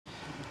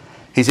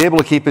He's able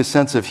to keep his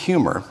sense of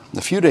humor.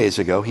 A few days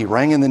ago, he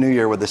rang in the new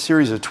year with a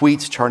series of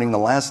tweets charting the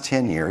last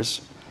 10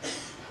 years.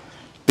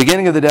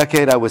 Beginning of the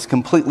decade, I was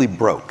completely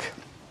broke.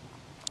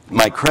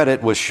 My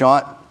credit was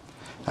shot.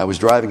 I was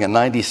driving a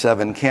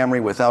 97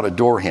 Camry without a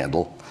door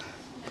handle.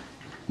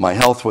 My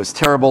health was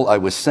terrible. I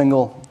was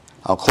single.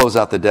 I'll close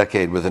out the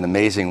decade with an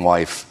amazing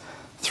wife,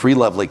 3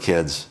 lovely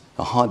kids,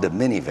 a Honda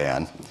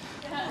minivan,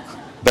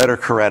 better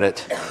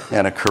credit,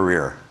 and a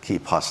career.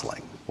 Keep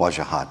hustling.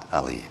 Wajahat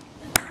Ali.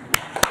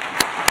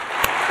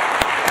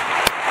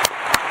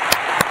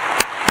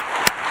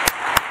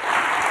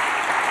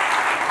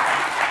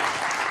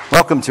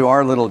 Welcome to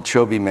our little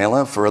Chobi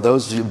Mela. For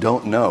those who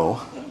don't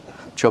know,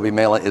 Chobi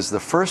Mela is the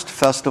first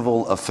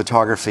festival of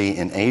photography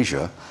in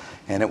Asia,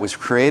 and it was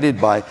created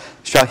by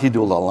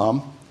Shahidul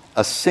Alam,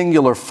 a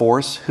singular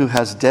force who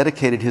has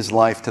dedicated his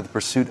life to the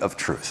pursuit of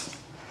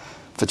truth.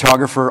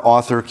 Photographer,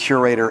 author,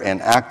 curator, and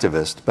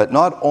activist, but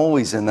not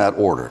always in that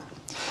order.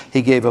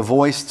 He gave a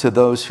voice to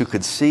those who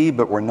could see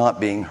but were not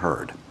being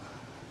heard,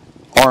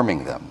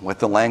 arming them with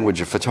the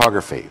language of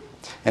photography,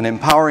 and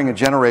empowering a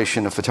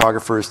generation of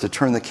photographers to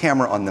turn the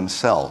camera on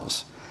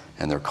themselves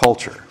and their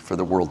culture for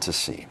the world to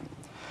see.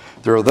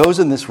 There are those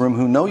in this room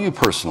who know you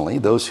personally,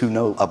 those who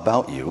know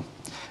about you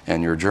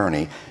and your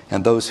journey,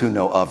 and those who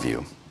know of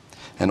you.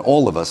 And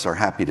all of us are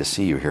happy to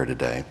see you here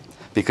today,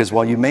 because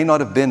while you may not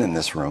have been in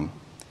this room,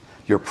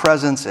 your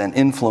presence and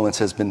influence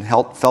has been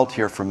felt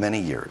here for many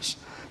years.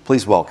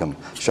 Please welcome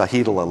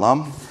Shahidul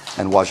Alam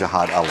and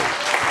Wajahat Ali.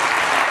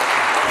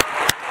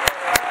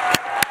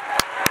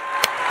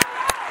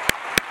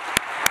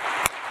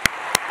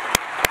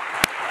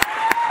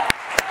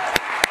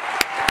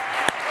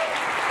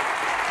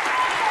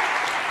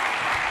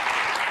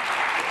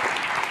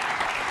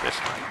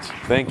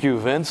 Thank you,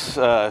 Vince.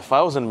 If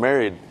I wasn't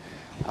married,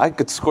 I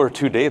could score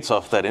 2 dates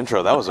off that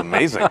intro. That was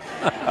amazing.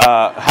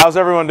 How's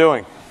everyone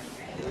doing?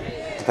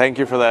 Thank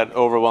you for that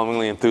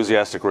overwhelmingly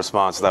enthusiastic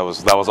response. That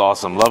was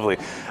awesome. Lovely.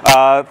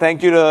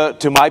 Thank you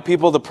to my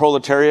people, the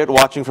proletariat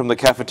watching from the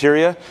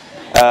cafeteria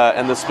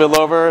and the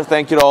spillover.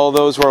 Thank you to all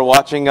those who are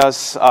watching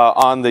us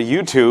on the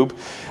YouTube.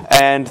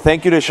 And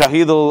thank you to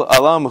Shahidul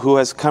Alam, who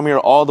has come here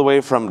all the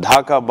way from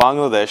Dhaka,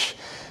 Bangladesh,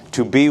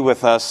 to be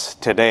with us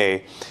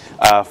today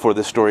for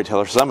the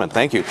Storytellers Summit.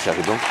 Thank you,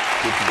 Shahidul.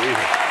 Good to be here.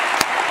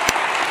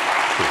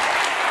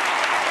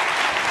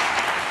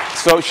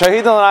 So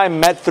Shahidul and I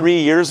met 3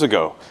 years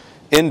ago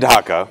in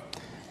Dhaka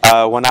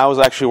when I was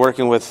actually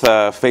working with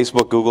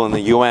Facebook, Google, and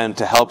the UN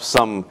to help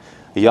some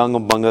young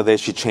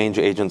Bangladeshi change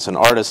agents and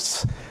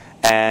artists.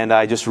 And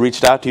I just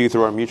reached out to you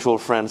through our mutual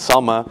friend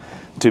Salma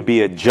to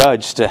be a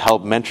judge to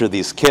help mentor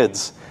these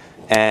kids.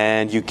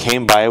 And you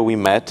came by, we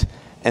met,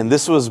 and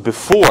this was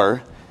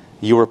before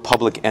you were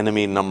public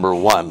enemy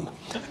 #1.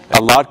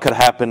 A lot could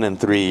happen in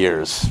 3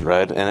 years,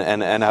 right?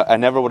 And I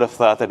never would have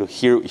thought that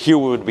here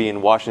we would be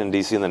in Washington,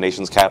 D.C., in the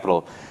nation's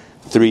capital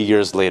 3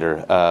 years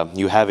later.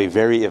 You have a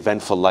very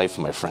eventful life,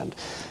 my friend.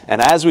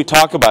 And as we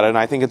talk about it, and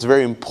I think it's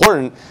very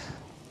important,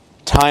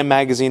 Time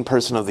Magazine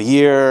Person of the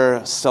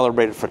Year,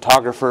 celebrated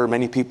photographer,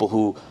 many people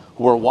who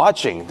are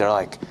watching, they're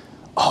like,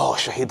 oh,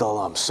 Shahidul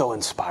Alam, so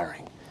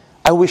inspiring.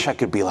 I wish I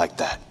could be like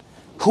that.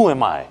 Who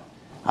am I?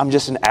 I'm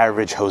just an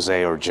average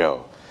Jose or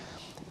Joe.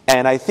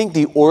 And I think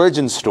the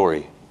origin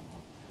story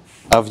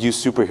of you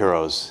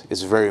superheroes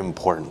is very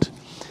important.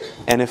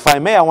 And if I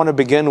may, I want to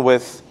begin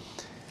with,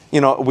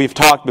 we've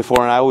talked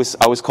before, and I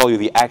always call you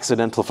the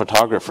accidental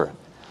photographer.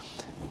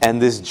 And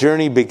this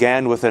journey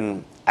began with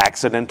an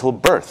accidental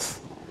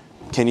birth.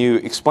 Can you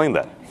explain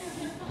that?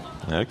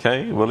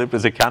 Okay, well, it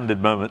was a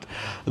candid moment.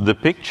 The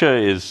picture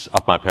is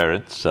of my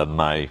parents and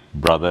my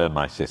brother and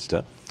my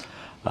sister.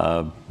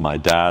 My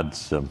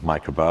dad's a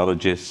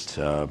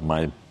microbiologist,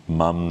 my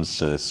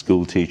mum's a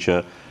school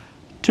teacher,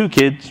 2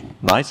 kids,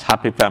 nice,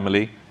 happy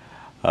family.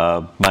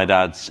 My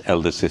dad's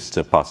elder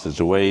sister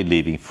passes away,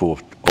 leaving 4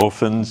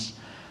 orphans,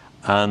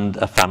 and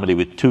a family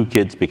with 2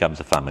 kids becomes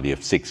a family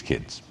of 6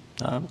 kids.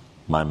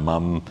 My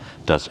mum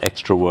does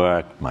extra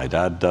work, my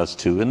dad does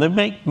too, and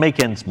they make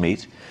ends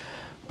meet,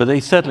 but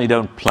they certainly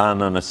don't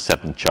plan on a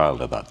 7th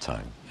child at that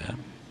time. Yeah?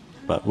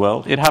 But,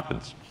 well, it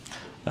happens.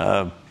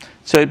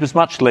 So it was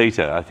much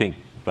later, I think,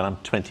 when I'm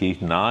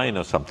 29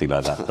 or something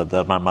like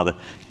that my mother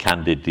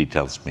candidly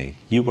tells me,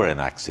 you were an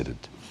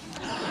accident.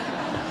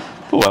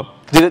 Well,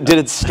 did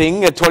it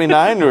sting at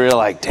 29, or you're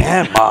like,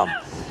 damn, Mom?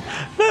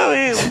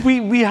 No,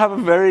 we have a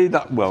very,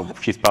 well,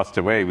 she's passed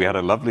away. We had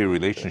a lovely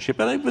relationship,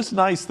 and it was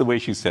nice the way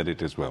she said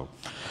it as well.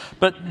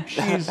 But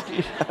she's...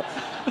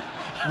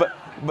 but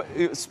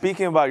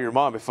speaking about your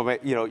mom,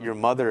 your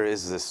mother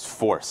is this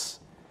force.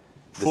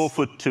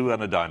 4'2"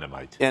 and a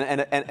dynamite.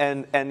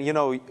 And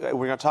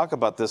we're going to talk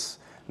about this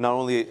not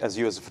only as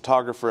you as a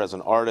photographer, as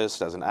an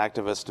artist, as an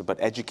activist, but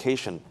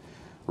education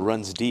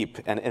runs deep,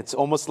 and it's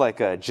almost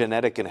like a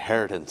genetic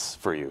inheritance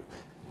for you.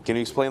 Can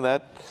you explain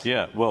that?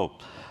 Yeah, well,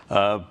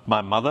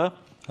 my mother,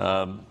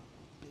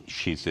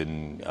 she's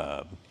in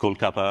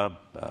Kolkata.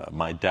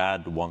 My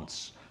dad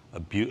wants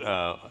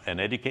an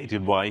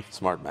educated wife.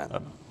 Smart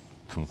man.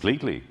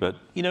 completely. But,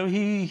 you know,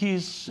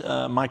 he's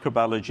a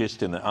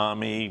microbiologist in the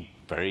army,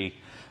 very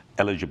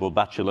eligible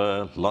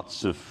bachelor,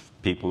 lots of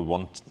people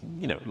want,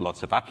 you know,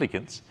 lots of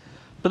applicants.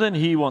 But then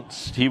he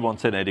wants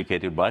an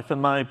educated wife,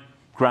 and my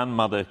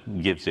grandmother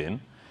gives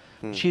in.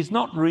 She's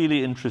not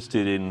really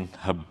interested in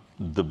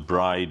the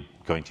bride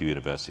going to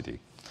university.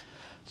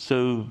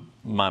 So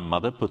my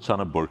mother puts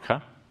on a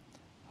burqa.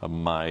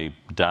 My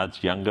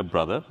dad's younger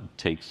brother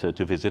takes her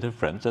to visit her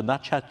friends, and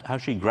that's how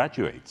she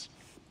graduates.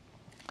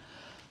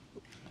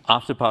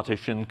 After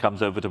partition,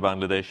 comes over to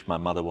Bangladesh. My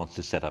mother wants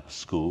to set up a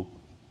school.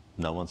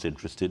 No one's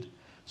interested.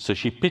 So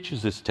she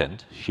pitches this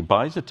tent. She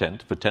buys a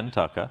tent for 10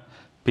 taka,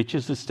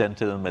 pitches this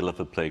tent in the middle of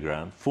a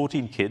playground,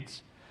 14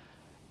 kids.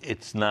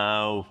 It's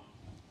now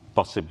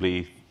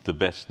possibly the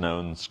best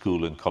known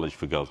school and college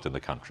for girls in the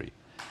country.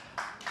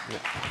 Yeah.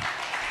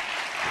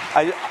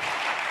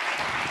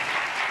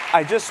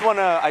 I just want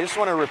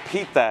to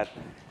repeat that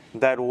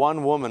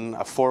one woman,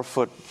 a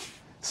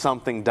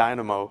 4-foot-something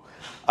dynamo,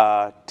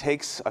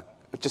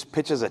 just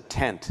pitches a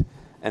tent,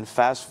 and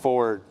fast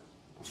forward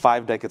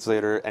 5 decades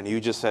later, and you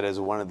just said is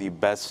one of the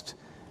best,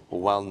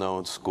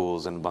 well-known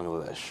schools in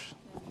Bangladesh.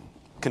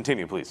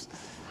 Continue, please.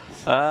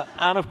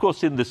 And of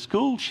course, in the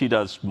school, she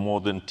does more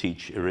than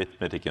teach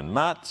arithmetic and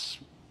maths,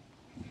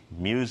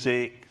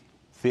 music,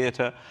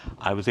 theatre.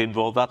 I was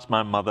involved. That's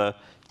my mother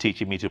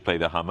teaching me to play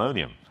the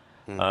harmonium.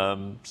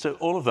 So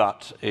all of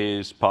that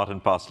is part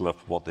and parcel of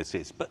what this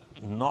is. But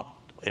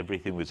not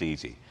everything was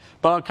easy.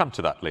 But I'll come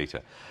to that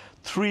later.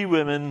 3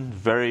 women,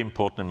 very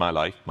important in my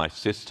life. My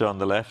sister on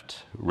the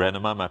left,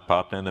 Renama, my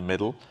partner in the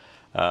middle,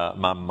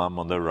 my mum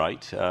on the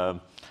right.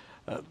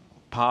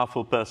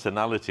 Powerful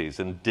personalities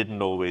and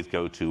didn't always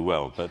go too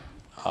well. But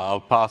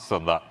I'll pass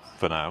on that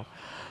for now.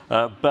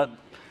 But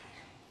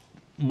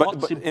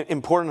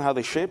important how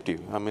they shaped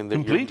you. I mean,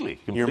 completely,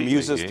 your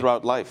muses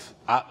throughout life.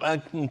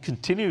 I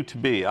continue to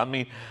be. I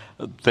mean,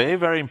 they're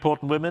very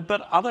important women,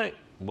 but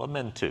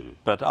men too,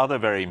 but other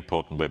very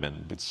important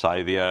women. With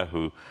Saidia,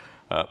 who,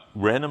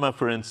 Renama,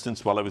 for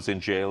instance, while I was in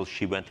jail,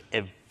 she went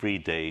every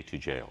day to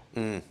jail.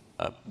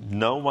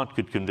 No one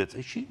could convince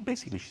her. She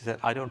said,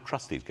 I don't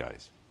trust these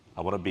guys.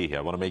 I want to be here.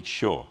 I want to make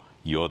sure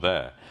you're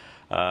there.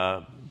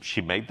 She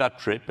made that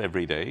trip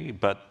every day,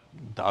 but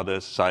the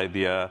others,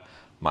 Saidia,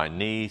 my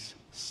niece,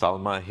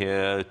 Salma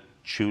here,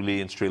 Chuli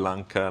in Sri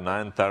Lanka,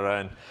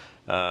 Nayanthara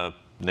in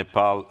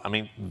Nepal. I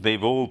mean,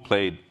 they've all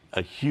played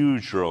a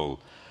huge role.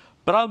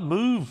 But I'll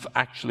move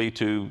actually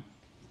to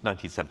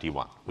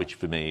 1971, which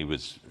for me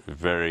was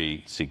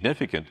very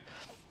significant.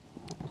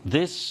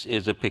 This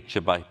is a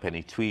picture by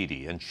Penny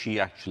Tweedy, and she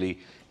actually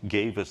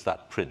gave us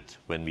that print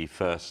when we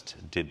first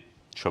did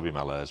Chobi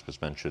Mela, as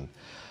was mentioned.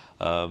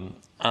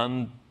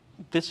 And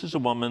this is a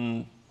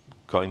woman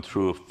going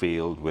through a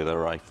field with a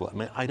rifle. I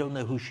mean, I don't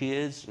know who she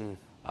is.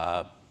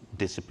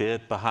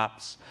 Disappeared,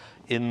 perhaps.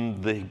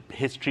 In the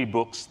history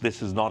books,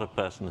 this is not a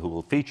person who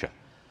will feature.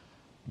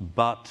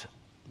 But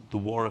the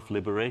War of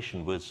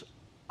Liberation was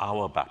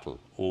our battle,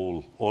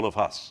 all of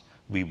us.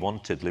 We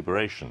wanted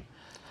liberation.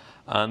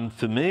 And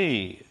for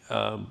me,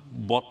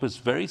 what was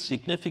very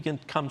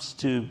significant comes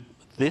to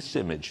this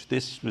image.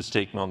 This was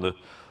taken on the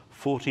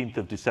 14th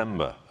of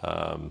December,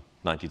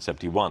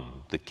 1971,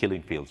 the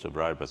killing fields of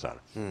Rai Bazar,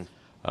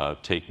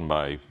 taken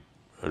by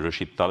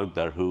Rashid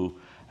Talukdar, who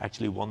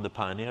actually won the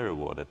Pioneer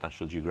Award at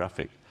National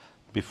Geographic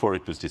before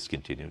it was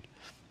discontinued.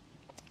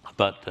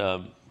 But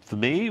for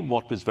me,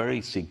 what was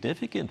very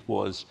significant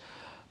was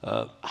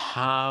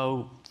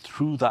how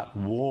through that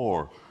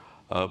war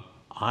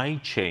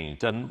I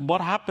changed. And what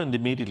happened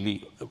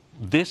immediately,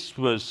 this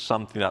was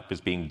something that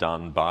was being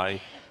done by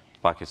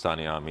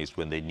Pakistani armies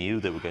when they knew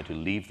they were going to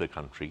leave the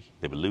country,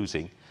 they were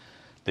losing.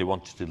 They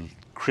wanted to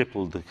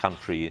cripple the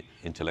country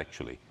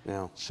intellectually.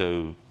 Yeah.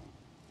 So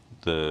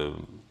the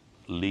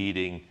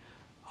leading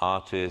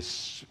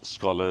artists,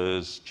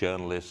 scholars,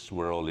 journalists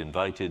were all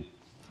invited.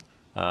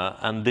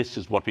 And this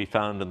is what we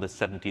found on the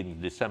 17th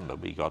of December.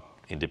 We got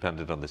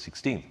independent on the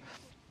 16th.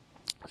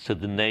 So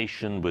the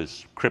nation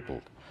was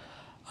crippled.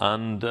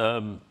 And,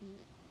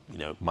 you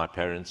know, my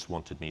parents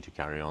wanted me to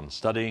carry on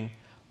studying.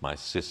 My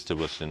sister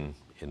was in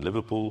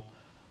Liverpool.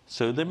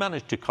 So they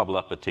managed to cobble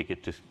up a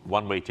ticket,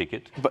 one-way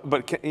ticket.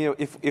 But you know,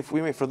 if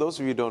we may, for those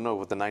of you who don't know,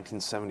 with the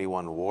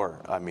 1971 war,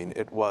 I mean,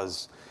 it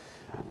was,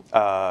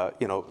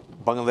 you know,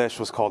 Bangladesh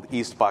was called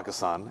East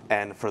Pakistan.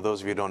 And for those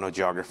of you who don't know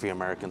geography,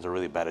 Americans are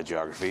really bad at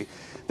geography.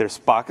 There's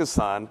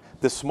Pakistan,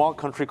 this small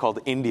country called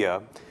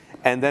India,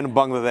 and then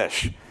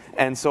Bangladesh.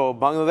 And so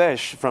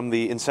Bangladesh, from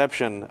the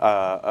inception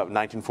of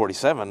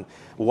 1947,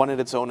 wanted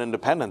its own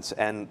independence.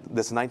 And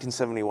this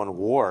 1971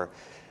 war,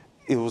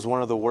 it was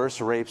one of the worst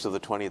rapes of the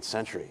 20th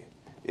century.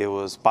 It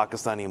was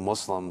Pakistani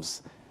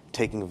Muslims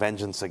taking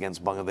vengeance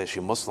against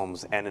Bangladeshi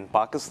Muslims. And in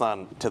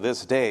Pakistan, to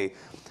this day,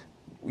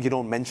 you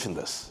don't mention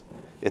this.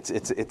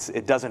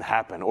 It doesn't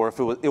happen. Or if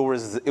it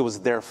was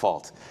their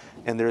fault.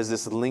 And there is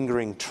this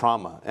lingering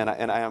trauma. And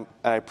I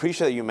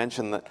appreciate that you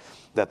mentioned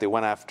that they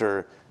went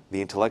after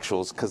the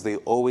intellectuals, because they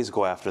always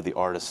go after the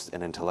artists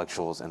and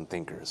intellectuals and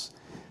thinkers.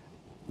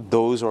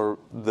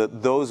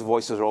 those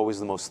voices are always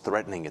the most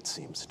threatening, it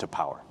seems, to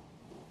power.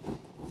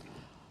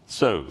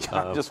 So,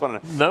 I just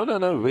want to...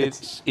 No,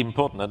 it's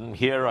important. And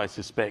here I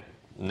suspect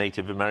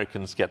Native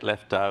Americans get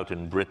left out,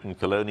 in Britain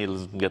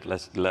colonialism get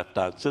left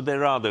out. So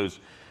there are those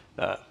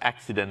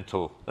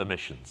accidental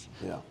omissions.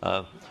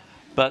 Yeah.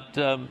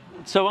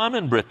 So I'm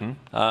in Britain,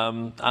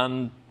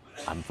 and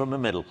I'm from a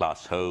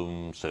middle-class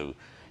home, so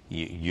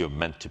you're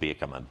meant to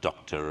become a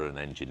doctor, an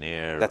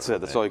engineer. That's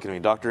it. That's all you can be.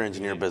 Doctor,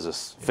 engineer,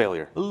 business.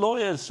 Failure.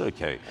 Lawyers,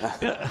 okay.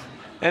 Yeah.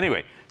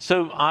 Anyway,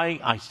 so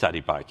I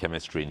study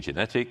biochemistry and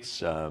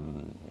genetics.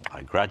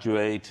 I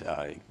graduate.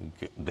 I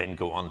then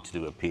go on to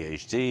do a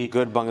PhD.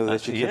 Good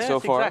Bangladeshi kid so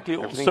far? Exactly.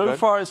 Everything So good?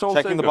 far, it's all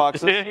Checking the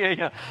boxes?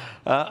 Yeah.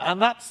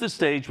 And that's the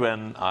stage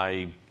when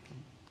I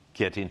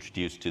get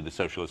introduced to the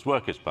Socialist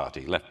Workers'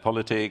 Party, left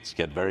politics,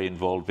 get very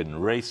involved in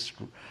race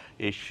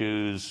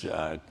issues,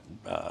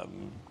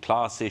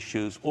 class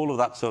issues, all of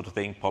that sort of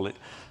thing, Poland,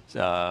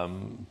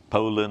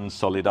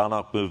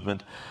 Solidarność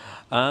movement.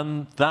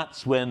 And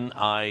that's when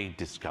I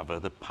discover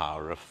the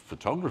power of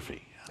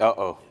photography.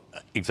 Uh-oh.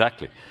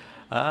 Exactly.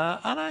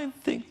 And I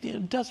think,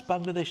 does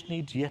Bangladesh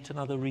need yet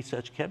another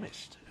research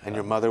chemist? And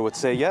your mother would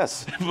say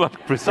yes. Well,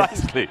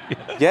 precisely.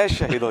 Yes,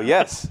 Shahidul,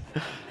 yes.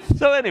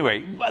 So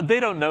anyway,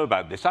 they don't know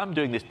about this. I'm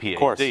doing this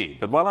PhD.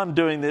 But while I'm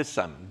doing this,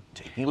 I'm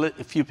taking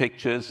a few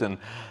pictures, and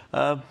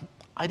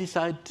I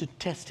decide to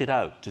test it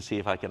out to see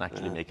if I can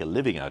actually make a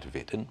living out of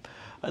it. And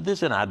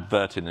there's an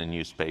advert in a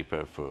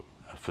newspaper for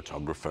a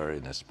photographer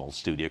in a small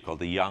studio called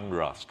the Young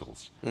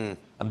Rascals. And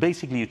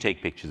basically you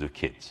take pictures of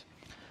kids.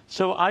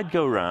 So I'd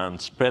go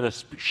around, spread a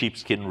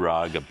sheepskin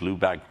rug, a blue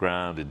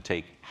background, and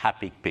take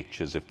happy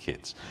pictures of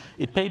kids.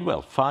 It paid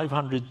well,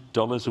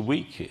 $500 a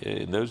week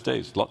in those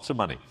days, lots of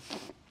money.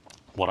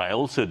 What I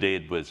also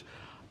did was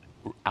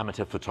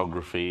amateur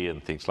photography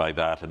and things like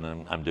that, and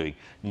then I'm doing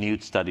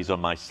nude studies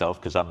on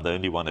myself because I'm the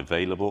only one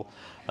available.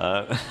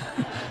 No,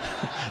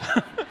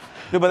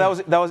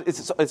 but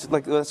it's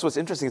like, that's what's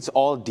interesting. It's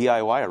all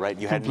DIY, right?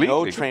 You had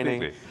no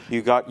training.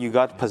 Completely. You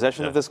got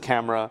possession of this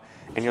camera,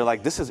 and you're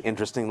like, this is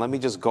interesting. Let me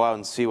just go out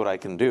and see what I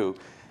can do.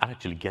 And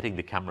actually, getting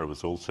the camera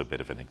was also a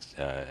bit of an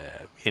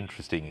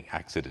interesting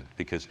accident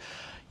because,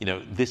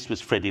 this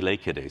was Freddie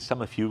Laker days.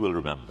 Some of you will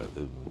remember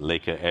the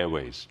Laker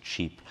Airways,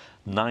 cheap,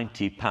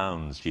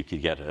 £90 you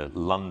could get a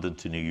London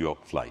to New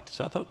York flight.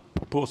 So I thought,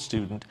 poor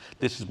student,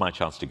 this is my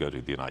chance to go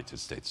to the United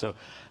States. So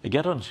I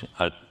get on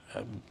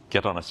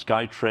a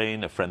Sky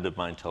train. A friend of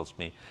mine tells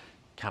me,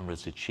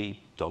 cameras are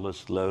cheap,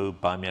 dollars low,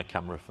 buy me a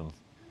camera from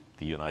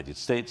the United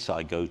States. So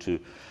I go to,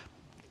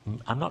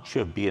 I'm not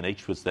sure if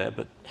B&H was there,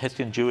 but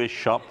Hessian Jewish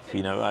shop.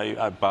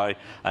 I buy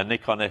a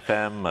Nikon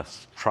FM, a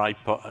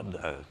tripod,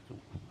 a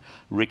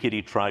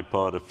rickety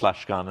tripod, a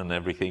flash gun and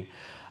everything.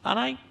 And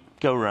I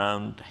go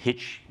around,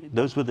 hitch.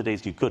 Those were the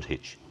days you could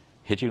hitch.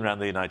 Hitching around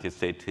the United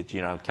States,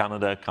 hitching around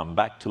Canada, come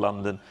back to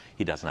London.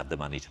 He doesn't have the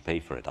money to pay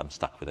for it. I'm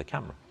stuck with a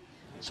camera.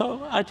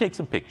 So I take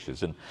some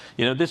pictures. And,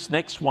 this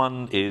next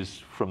one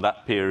is from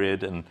that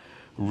period. And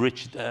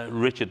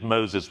Richard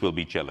Moses will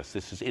be jealous.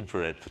 This is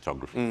infrared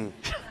photography.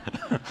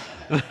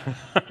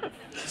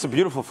 It's a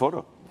beautiful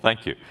photo.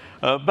 Thank you.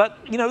 But,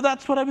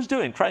 that's what I was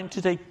doing, trying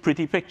to take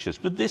pretty pictures.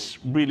 But this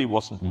really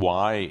wasn't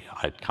why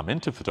I'd come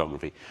into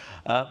photography.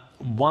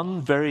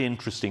 One very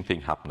interesting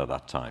thing happened at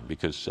that time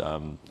because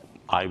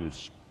I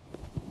was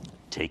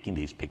taking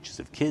these pictures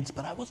of kids,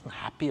 but I wasn't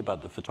happy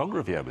about the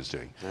photography I was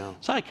doing. Yeah.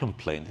 So I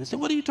complained. They said,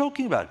 what are you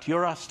talking about?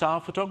 You're a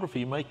star photographer.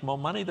 You make more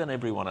money than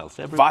everyone else.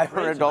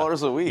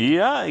 $500 a week.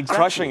 Yeah, exactly.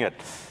 Crushing it.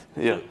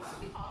 Yeah. So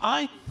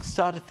I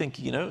started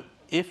thinking,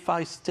 if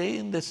I stay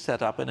in this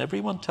setup and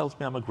everyone tells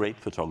me I'm a great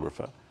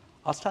photographer,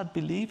 I'll start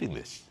believing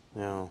this.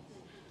 Yeah.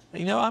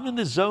 I'm in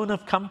the zone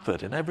of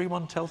comfort and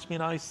everyone tells me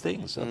nice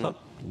things. I thought,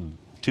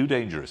 too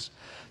dangerous.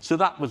 So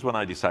that was when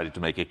I decided to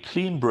make a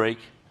clean break,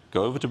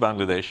 go over to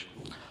Bangladesh.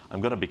 I'm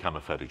going to become a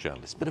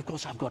photojournalist. But of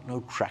course, I've got no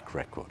track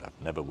record. I've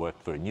never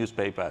worked for a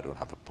newspaper. I don't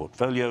have a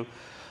portfolio.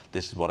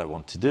 This is what I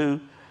want to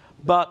do.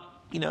 But,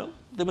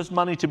 there was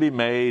money to be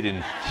made.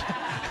 And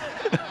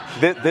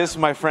This,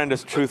 my friend,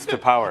 is truth to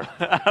power.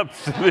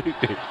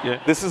 Absolutely.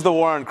 Yeah. This is the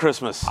war on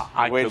Christmas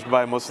waged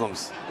by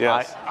Muslims.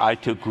 Yes. I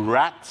took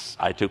rats.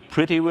 I took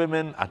pretty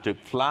women. I took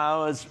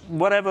flowers.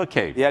 Whatever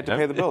came. You had to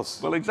pay the bills.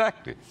 Well,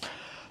 exactly.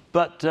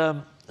 But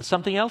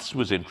something else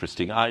was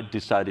interesting. I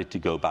decided to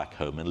go back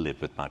home and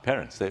live with my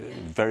parents. They're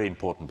very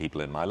important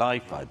people in my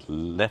life. I'd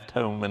left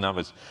home when I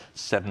was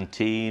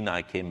 17.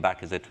 I came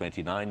back as a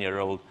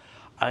 29-year-old.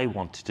 I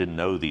wanted to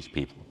know these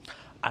people.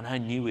 And I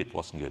knew it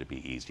wasn't going to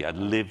be easy. I'd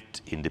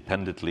lived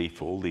independently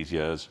for all these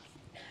years.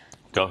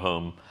 Go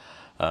home.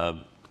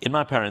 In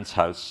my parents'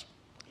 house,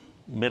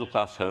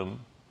 middle-class home,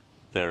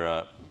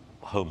 there's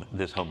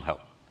home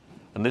help.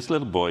 And this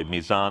little boy,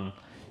 Mizan,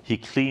 he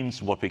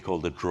cleans what we call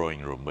the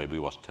drawing room where we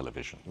watch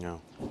television.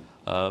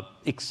 Yeah.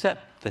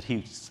 Except that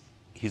he's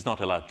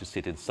not allowed to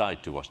sit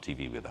inside to watch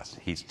TV with us.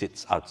 He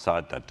sits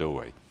outside that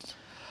doorway.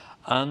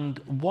 And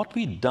what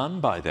we'd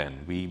done by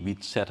then,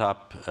 we'd set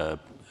up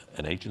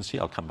an agency.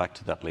 I'll come back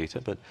to that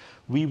later. But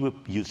we were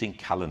using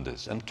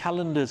calendars. And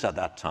calendars at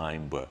that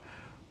time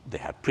they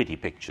had pretty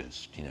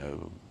pictures. You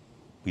know,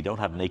 we don't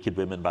have naked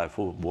women by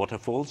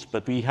waterfalls,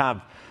 but we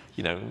have,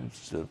 you know,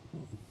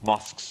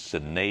 mosques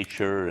and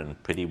nature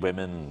and pretty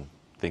women and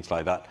things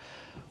like that.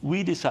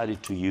 We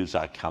decided to use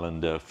our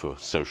calendar for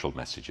social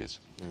messages.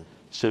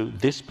 So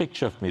this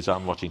picture of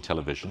Mizan watching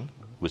television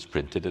was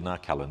printed in our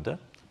calendar.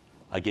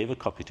 I gave a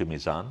copy to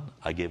Mizan.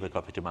 I gave a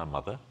copy to my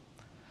mother.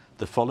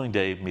 The following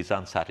day,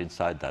 Mizan sat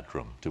inside that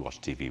room to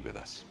watch TV with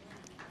us.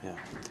 Yeah.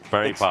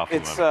 Very powerful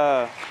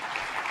moment.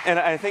 And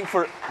I think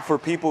for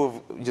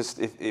people, just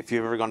if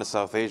you've ever gone to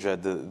South Asia,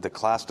 the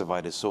class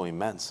divide is so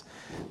immense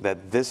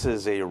that this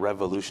is a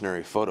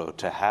revolutionary photo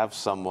to have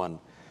someone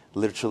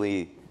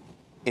literally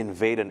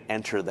invade and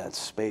enter that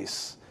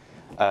space.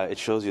 It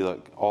shows you that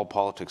all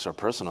politics are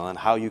personal and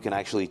how you can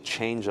actually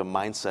change a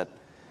mindset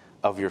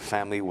of your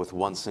family with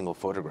one single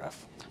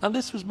photograph. And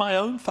this was my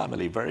own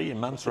family, very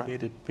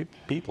emancipated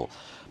people.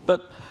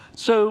 But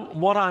so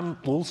what I'm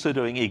also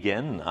doing,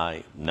 again,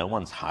 no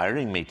one's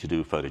hiring me to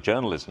do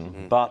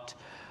photojournalism, but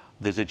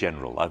there's a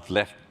general. I've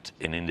left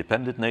an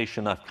independent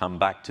nation. I've come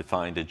back to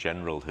find a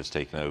general has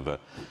taken over.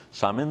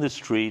 So I'm in the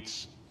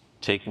streets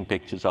taking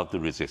pictures of the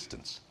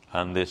resistance.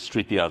 And the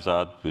Street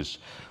Azad was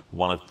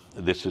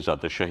this is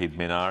at the Shahid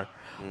Minar.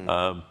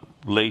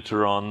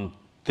 Later on,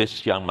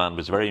 this young man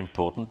was very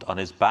important. On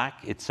his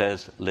back, it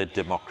says, "Let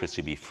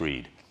democracy be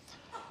freed."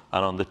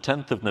 And on the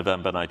 10th of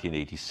November,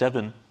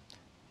 1987,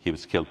 he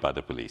was killed by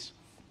the police.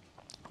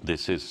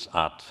 This is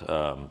at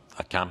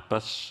a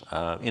campus.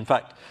 In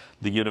fact,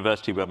 the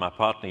university where my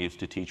partner used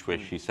to teach, where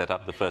she set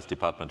up the first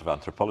department of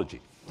anthropology.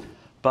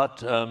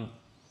 But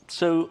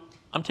so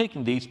I'm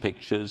taking these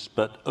pictures,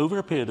 but over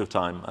a period of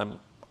time, I'm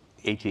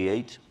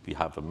 88, we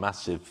have a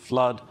massive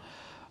flood.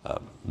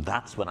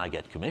 That's when I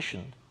get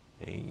commissioned.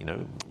 You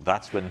know,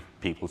 that's when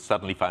people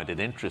suddenly find it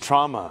interesting.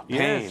 Trauma,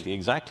 pain. Yes,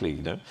 exactly.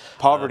 You know,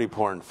 poverty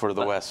porn for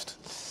the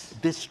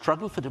West. This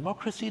struggle for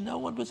democracy, no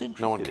one was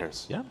interested. No one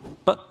cares. Yeah,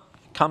 but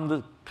come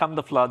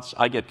the floods,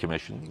 I get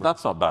commissioned.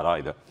 That's not bad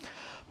either.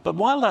 But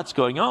while that's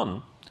going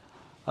on,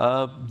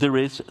 there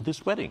is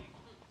this wedding,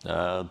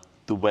 the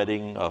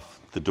wedding of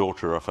the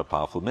daughter of a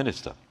powerful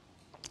minister,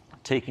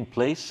 taking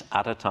place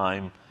at a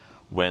time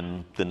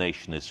when the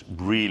nation is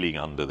reeling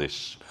under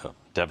this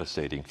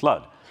devastating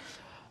flood.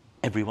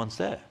 Everyone's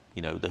there.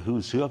 You know, the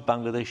who's who of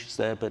Bangladesh is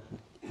there, but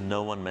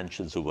no one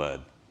mentions a word.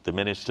 The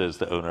minister is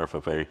the owner of a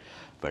very,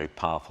 very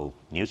powerful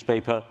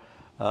newspaper.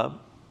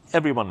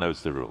 Everyone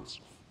knows the rules.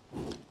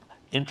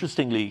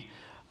 Interestingly,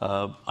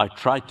 I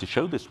tried to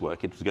show this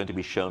work. It was going to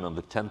be shown on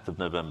the 10th of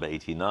November,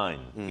 89,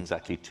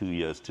 exactly 2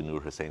 years to Nur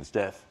Hussein's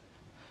death.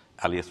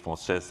 Alias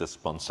Francaise, the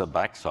sponsor,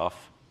 backs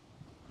off.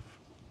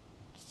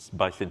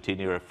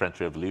 Bicentennial of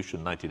French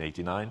Revolution,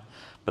 1989,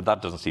 but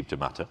that doesn't seem to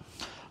matter.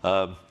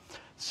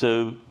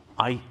 So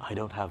I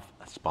don't have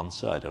a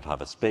sponsor, I don't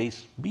have a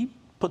space. We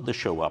put the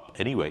show up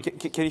anyway.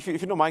 If you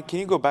don't mind, can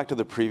you go back to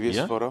the previous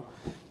photo?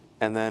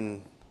 And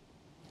then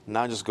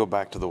now just go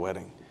back to the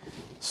wedding.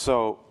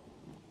 So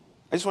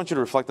I just want you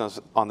to reflect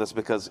on this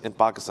because in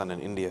Pakistan,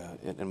 in India,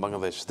 in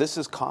Bangladesh, this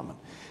is common.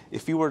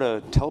 If you were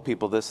to tell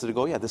people this, they'd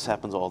go, yeah, this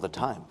happens all the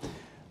time.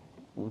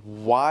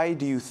 Why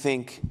do you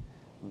think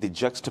the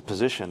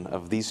juxtaposition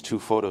of these two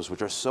photos,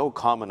 which are so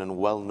common and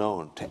well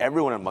known to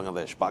everyone in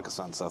Bangladesh,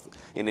 Pakistan,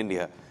 in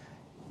India,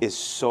 is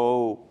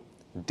so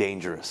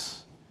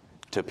dangerous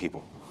to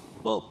people?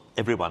 Well,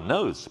 everyone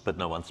knows, but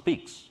no one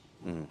speaks.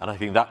 And I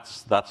think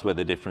that's where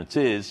the difference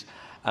is.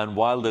 And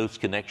while those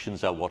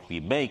connections are what we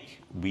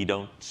make, we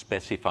don't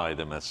specify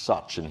them as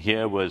such. And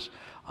here was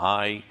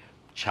I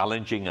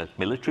challenging a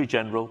military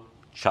general,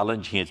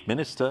 challenging his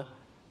minister,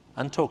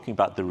 and talking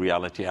about the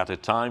reality at a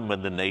time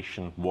when the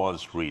nation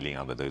was reeling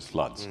under those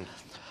floods.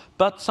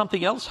 But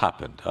something else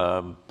happened.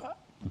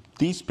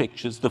 These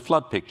pictures, the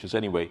flood pictures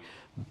anyway,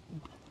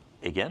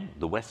 again,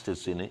 the West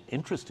is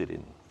interested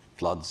in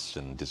floods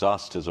and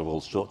disasters of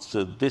all sorts.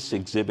 So this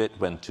exhibit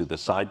went to the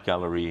side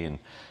gallery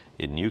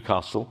in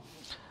Newcastle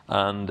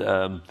and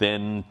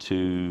then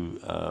to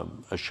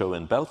a show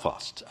in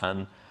Belfast.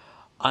 And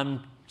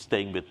I'm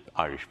staying with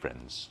Irish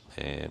friends,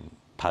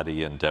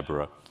 Paddy and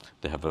Deborah.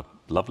 They have a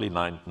lovely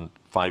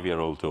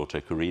 5-year-old daughter,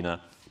 Karina.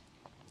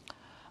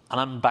 And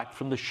I'm back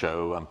from the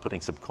show. I'm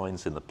putting some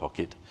coins in the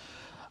pocket.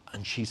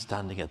 And she's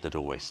standing at the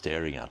doorway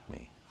staring at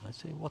me. I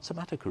say, "What's the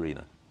matter,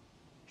 Karina?"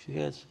 She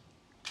goes,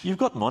 "You've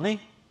got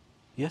money?"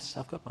 "Yes,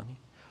 I've got money."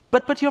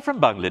 But you're from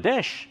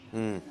Bangladesh.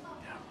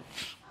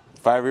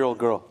 5-year-old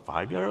girl.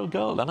 5-year-old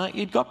girl. And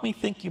it got me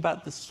thinking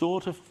about the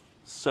sort of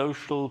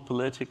social,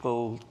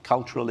 political,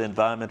 cultural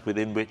environment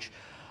within which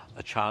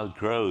a child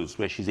grows,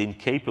 where she's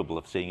incapable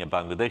of seeing a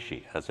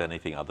Bangladeshi as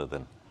anything other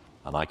than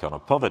an icon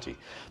of poverty,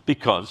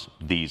 because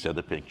these are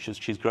the pictures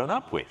she's grown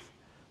up with.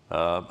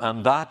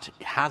 And that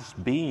has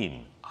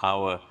been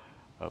our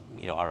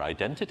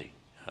identity.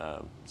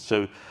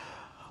 So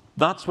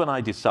that's when I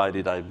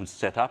decided I would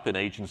set up an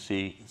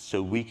agency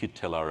so we could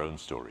tell our own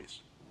stories.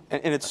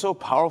 And it's so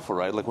powerful,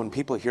 right? Like when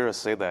people hear us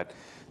say that,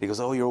 they go,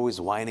 "Oh, you're always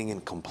whining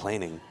and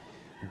complaining."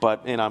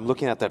 But I'm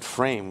looking at that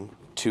frame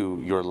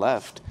to your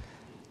left.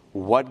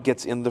 What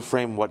gets in the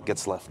frame, what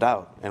gets left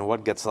out? And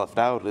what gets left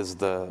out is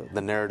the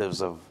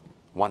narratives of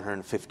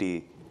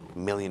 150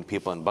 million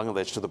people in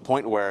Bangladesh, to the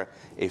point where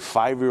a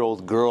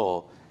 5-year-old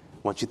girl,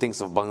 when she thinks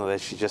of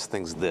Bangladesh, she just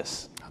thinks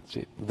this. That's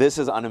it. This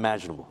is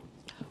unimaginable.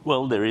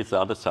 Well, there is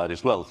the other side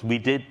as well. We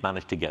did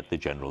manage to get the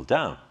general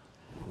down.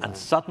 And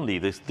suddenly,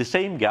 the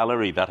same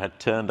gallery that had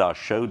turned our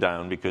show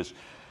down because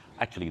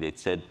actually they'd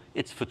said,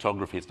 it's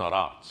photography, it's not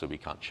art, so we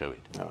can't show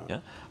it. Yeah?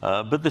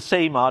 But the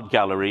same art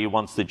gallery,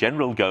 once the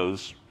general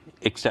goes,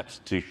 accepts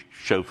to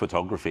show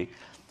photography.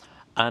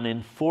 And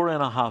in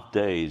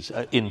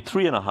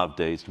 3.5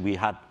 days, we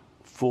had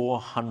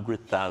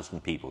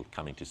 400,000 people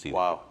coming to see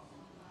Wow.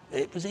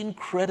 It was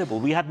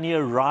incredible. We had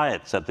near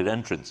riots at the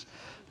entrance.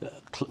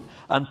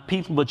 And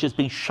people were just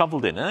being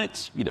shoveled in. And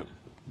it's,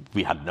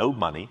 we had no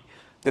money.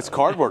 It's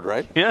cardboard,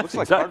 right? Yeah, looks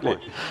like exactly.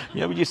 cardboard.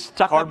 Yeah, we just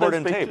stuck Cardboard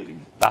up those and pictures.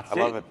 tape. That's I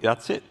love it.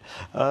 That's it.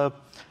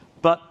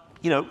 But,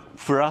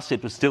 for us,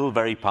 it was still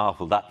very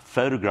powerful that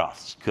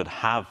photographs could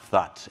have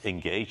that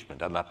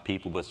engagement and that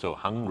people were so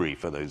hungry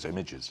for those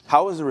images.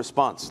 How was the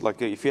response?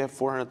 Like, if you have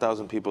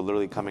 400,000 people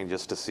literally coming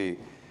just to see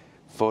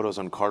photos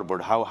on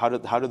cardboard, how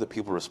did the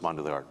people respond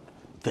to the art?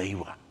 They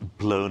were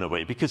blown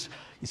away because,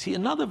 you see,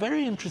 another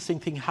very interesting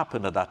thing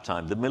happened at that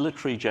time. The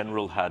military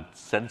general had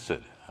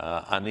censored,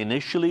 and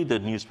initially the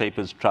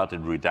newspapers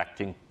started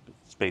redacting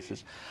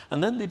spaces,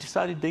 and then they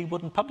decided they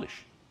wouldn't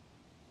publish.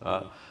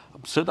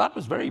 So that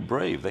was very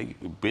brave.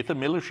 With the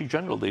military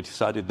general, they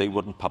decided they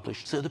wouldn't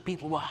publish. So the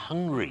people were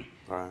hungry.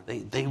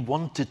 Right. They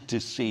wanted to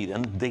see,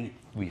 and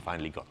we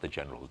finally got the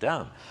general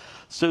down.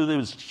 So there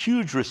was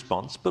huge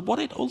response, but what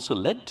it also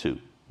led to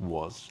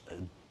was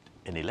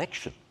an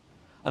election.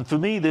 And for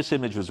me, this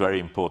image was very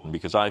important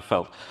because I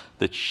felt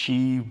that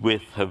she,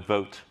 with her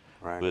vote,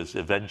 was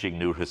avenging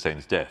Nur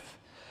Hussein's death.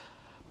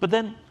 But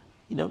then,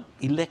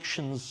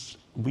 elections,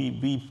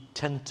 we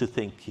tend to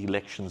think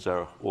elections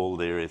are all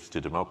there is to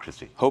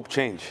democracy. Hope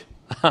change.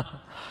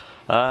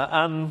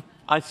 And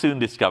I soon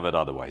discovered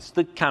otherwise.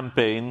 The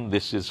campaign,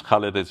 this is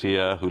Khaleda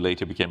Zia, who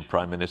later became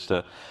prime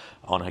minister.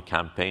 On her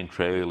campaign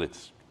trail,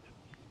 it's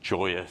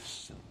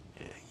joyous,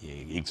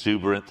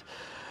 exuberant.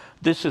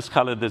 This is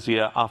Khaleda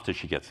Zia after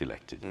she gets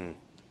elected.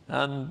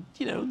 And,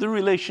 the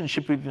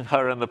relationship between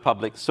her and the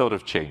public sort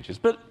of changes.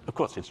 But, of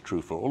course, it's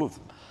true for all of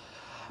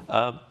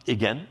them.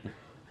 Again,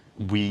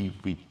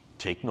 we'd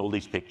taken all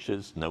these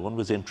pictures. No one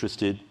was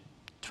interested.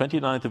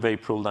 29th of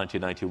April,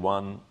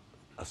 1991,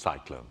 a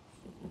cyclone.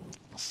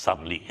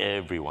 Suddenly,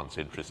 everyone's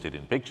interested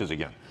in pictures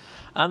again.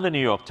 And the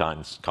New York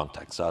Times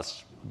contacts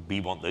us.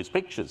 We want those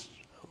pictures.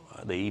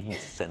 They even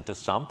sent us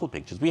sample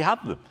pictures. We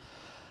have them.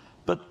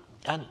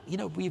 And,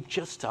 we've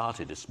just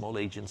started a small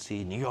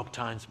agency, New York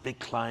Times, big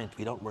client.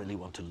 We don't really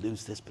want to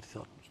lose this, but we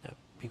thought,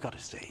 we've got to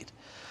say it.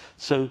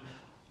 So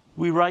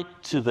we write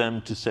to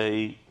them to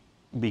say,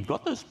 we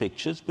got those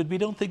pictures, but we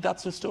don't think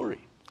that's the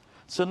story.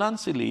 So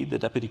Nancy Lee, the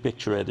deputy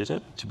picture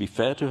editor, to be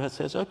fair to her,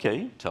 says,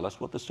 okay, tell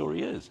us what the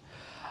story is.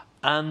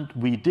 And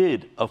we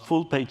did a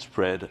full-page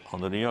spread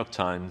on the New York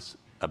Times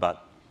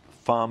about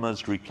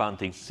farmers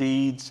replanting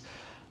seeds,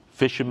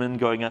 fishermen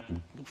going out,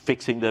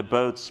 fixing their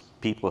boats,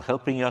 people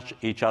helping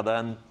each other,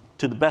 and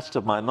to the best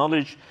of my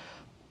knowledge,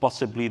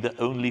 possibly the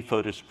only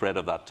photo spread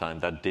of that time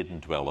that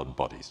didn't dwell on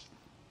bodies.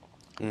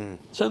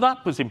 So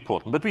that was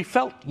important. But we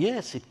felt,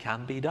 yes, it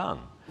can be done.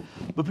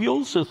 But we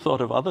also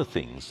thought of other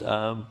things.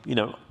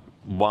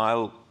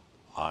 While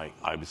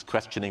I was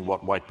questioning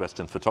what white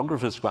Western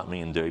photographers got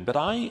me in doing, but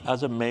I,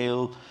 as a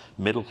male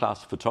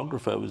middle-class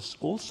photographer, was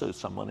also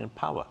someone in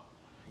power.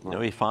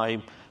 If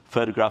I'm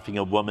photographing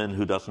a woman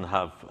who doesn't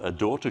have a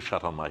door to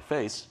shut on my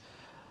face,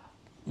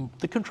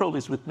 the control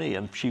is with me,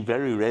 and she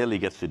very rarely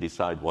gets to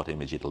decide what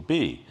image it'll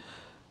be.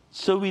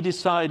 So we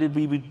decided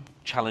we would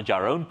challenge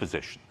our own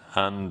position.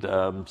 And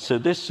so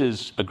this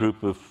is a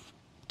group of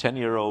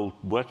 10-year-old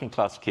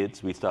working-class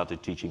kids we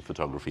started teaching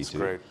photography to.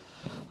 Great.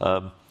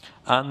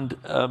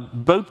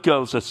 Both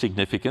girls are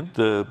significant.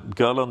 The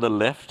girl on the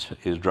left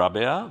is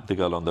Rabea. The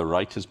girl on the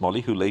right is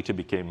Molly, who later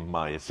became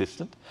my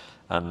assistant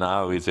and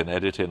now is an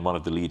editor in one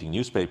of the leading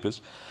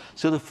newspapers.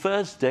 So the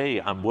first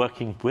day I'm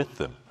working with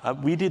them.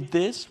 We did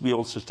this. We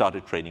also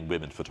started training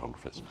women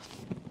photographers.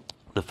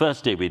 The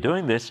first day we're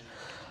doing this,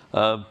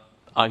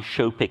 I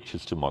show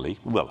pictures to Molly,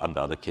 and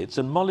the other kids,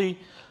 and Molly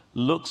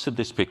looks at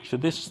this picture.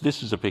 This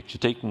is a picture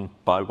taken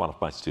by one of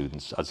my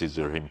students, Aziz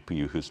Rahim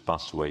Piyu, who's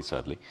passed away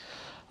sadly.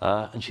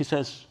 And she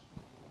says,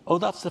 oh,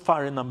 that's the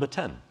fire in number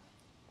 10.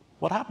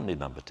 What happened in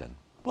number 10?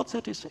 What's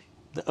there to say?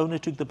 The owner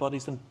took the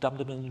bodies and dumped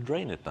them in the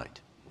drain at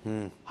night.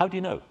 How do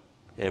you know?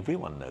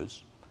 Everyone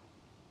knows.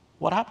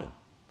 What happened?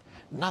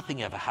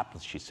 Nothing ever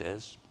happens, she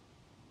says.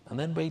 And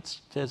then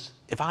waits, says,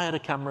 if I had a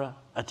camera,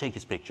 I'd take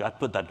his picture, I'd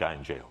put that guy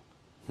in jail.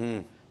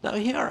 Now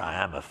here I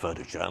am, a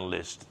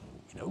photojournalist.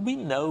 We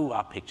know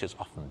our pictures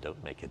often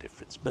don't make a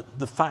difference, but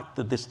the fact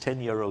that this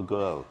 10-year-old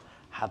girl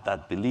had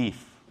that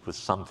belief was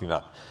something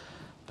that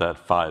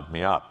fired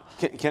me up.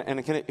 If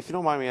you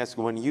don't mind me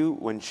asking,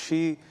 when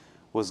she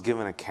was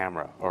given a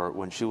camera, or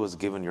when she was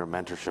given your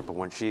mentorship, or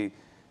when she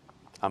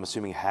I'm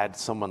assuming, had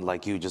someone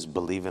like you just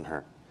believe in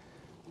her.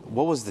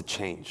 What was the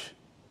change,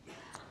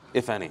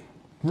 if any?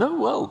 No,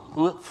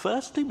 well,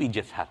 firstly, we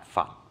just had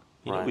fun.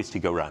 You know, we used to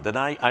go around. And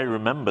I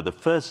remember the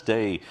first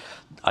day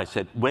I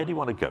said, where do you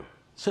want to go?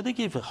 So they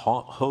gave a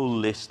whole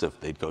list of,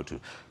 they'd go to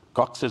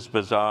Cox's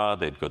Bazar,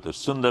 they'd go to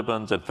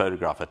Sundarbans and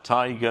photograph a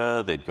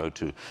tiger, they'd go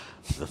to,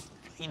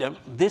 you know,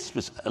 this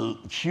was a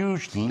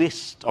huge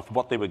list of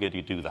what they were going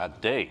to do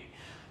that day.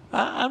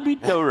 And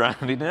we'd go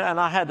around, you know, and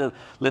I had a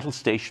little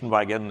station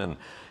wagon, and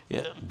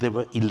there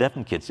were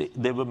 11 kids.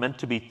 They were meant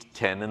to be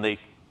 10, and they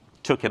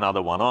took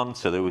another one on,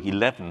 so there were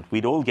 11.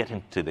 We'd all get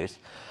into this.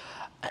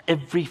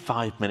 Every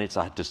 5 minutes,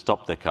 I had to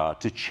stop the car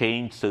to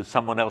change so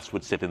someone else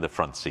would sit in the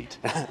front seat.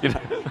 You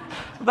know?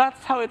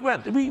 That's how it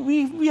went.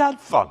 We had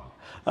fun.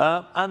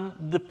 And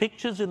the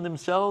pictures in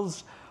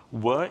themselves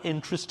were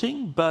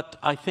interesting, but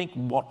I think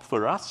what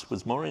for us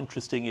was more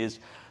interesting is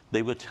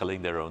they were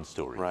telling their own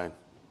story. Right.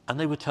 And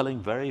they were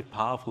telling very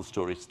powerful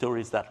stories,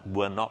 stories that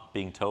were not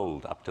being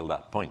told up till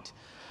that point.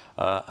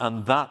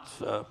 And that,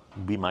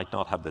 we might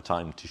not have the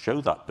time to show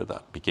that, but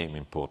that became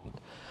important.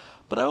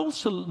 But I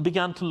also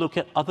began to look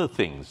at other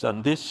things,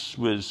 and this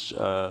was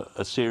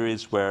a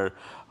series where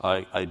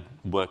I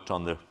worked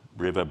on the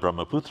river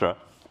Brahmaputra,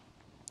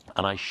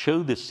 and I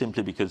show this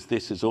simply because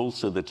this is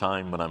also the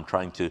time when I'm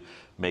trying to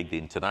make the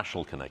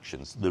international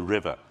connections, the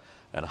river,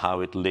 and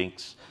how it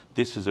links.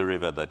 This is a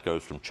river that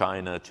goes from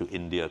China to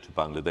India to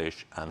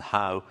Bangladesh, and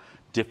how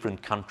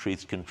different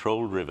countries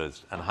control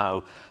rivers, and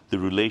how the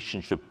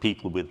relationship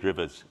people with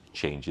rivers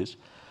changes.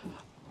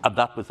 And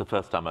that was the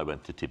first time I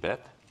went to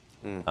Tibet.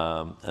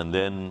 And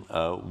then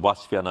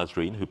Wasfia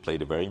Nazreen, who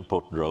played a very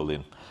important role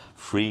in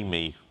freeing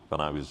me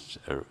when I was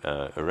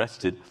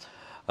arrested,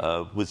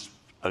 was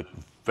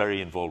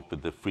very involved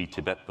with the Free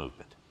Tibet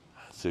movement.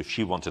 So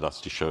she wanted us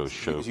to show.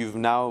 You've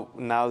now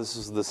this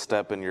is the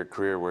step in your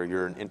career where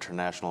you're an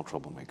international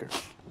troublemaker.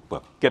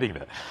 Well, getting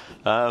there.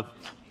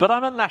 But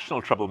I'm a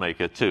national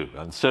troublemaker too,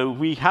 and so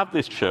we have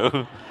this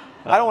show.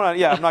 I don't want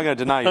to. Yeah, I'm not going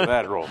to deny you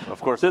that role,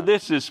 of course. So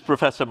this is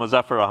Professor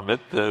Muzaffar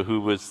Ahmed,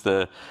 who was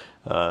the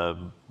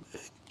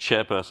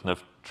chairperson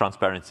of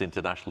Transparency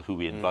International, who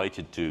we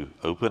invited to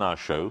open our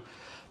show.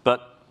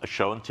 But a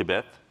show in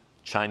Tibet,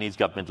 Chinese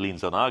government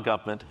leans on our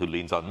government, who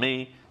leans on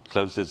me,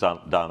 closes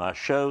down our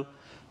show.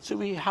 So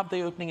we have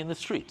the opening in the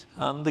street,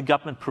 and the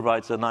government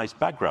provides a nice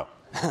background.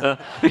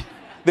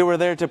 They were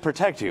there to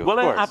protect you. Well,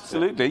 of course.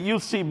 Absolutely. Yeah.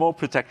 You'll see more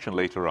protection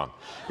later on.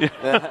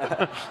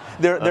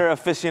 They're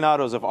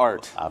aficionados of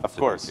art, Absolutely. Of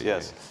course.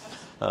 Yes.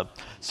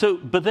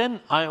 But then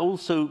I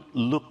also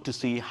look to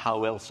see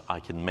how else I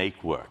can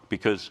make work,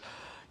 because,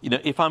 you know,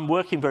 if I'm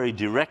working very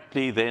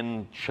directly,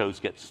 then shows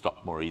get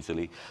stopped more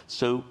easily.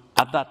 So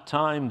at that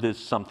time, there's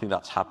something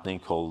that's happening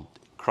called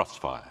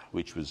crossfire,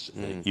 which was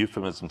a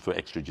euphemism for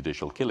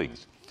extrajudicial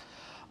killings.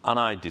 And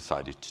I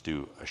decided to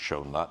do a show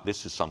on that.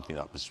 This is something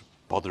that was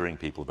bothering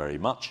people very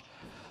much.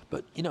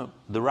 But, you know,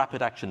 the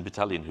Rapid Action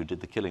Battalion who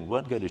did the killing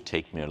weren't going to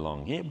take me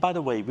along. Yeah, by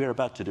the way, we're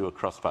about to do a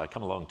crossfire.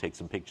 Come along, take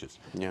some pictures.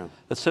 Yeah.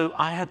 So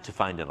I had to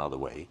find another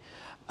way.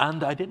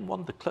 And I didn't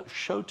want the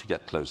show to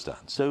get closed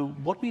down. So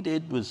what we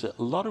did was a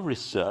lot of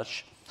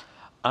research,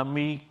 and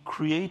we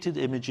created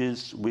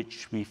images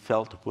which we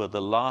felt were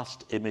the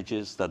last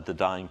images that the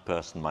dying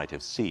person might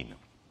have seen.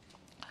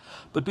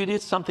 But we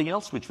did something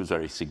else which was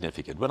very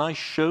significant. When I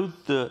showed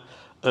the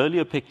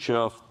earlier picture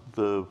of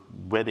the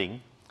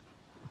wedding,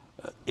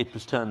 it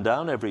was turned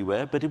down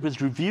everywhere, but it was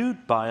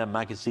reviewed by a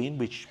magazine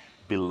which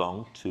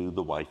belonged to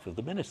the wife of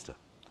the minister.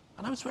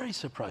 And I was very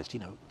surprised, you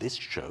know, this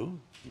show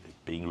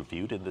being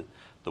reviewed in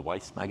the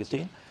wife's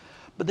magazine.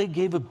 But they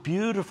gave a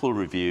beautiful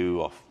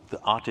review of the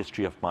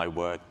artistry of my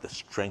work, the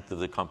strength of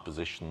the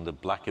composition, the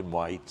black and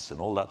whites, and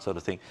all that sort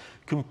of thing,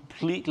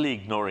 completely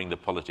ignoring the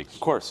politics.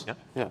 Of course.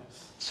 Yeah.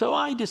 So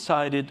I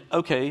decided,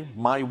 okay,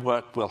 my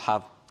work will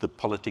have the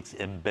politics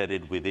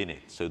embedded within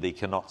it, so they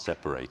cannot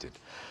separate it.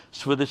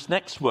 So for this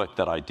next work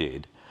that I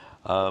did,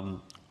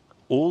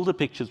 all the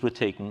pictures were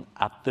taken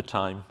at the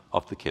time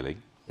of the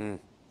killing.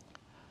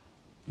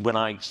 When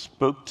I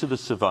spoke to the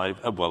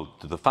survivor,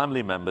 to the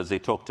family members, they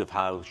talked of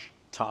how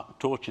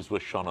torches were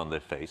shone on their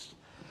face.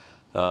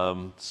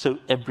 So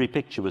every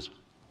picture was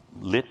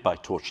lit by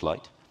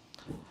torchlight.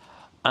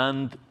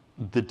 And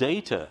the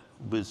data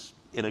was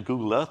in a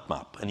Google Earth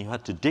map, and you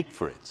had to dig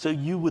for it. So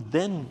you would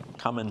then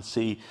come and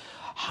see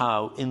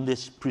how in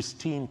this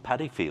pristine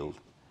paddy field,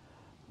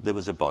 there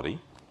was a body,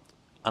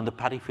 and the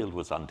paddy field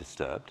was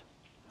undisturbed.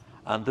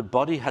 And the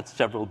body had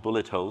several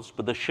bullet holes,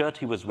 but the shirt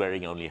he was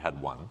wearing only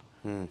had one.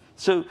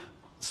 So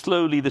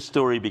slowly the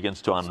story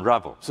begins to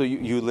unravel. So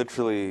you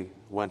literally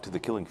went to the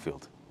killing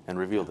field and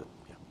revealed it.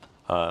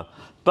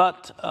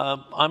 But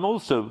I'm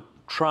also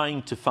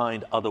trying to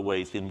find other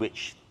ways in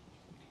which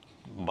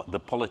the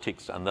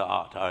politics and the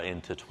art are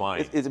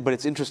intertwined. But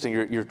it's interesting,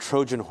 you're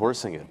Trojan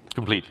horsing it.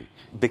 Completely.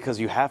 Because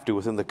you have to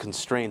within the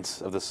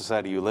constraints of the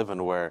society you live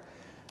in, where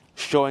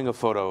showing a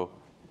photo,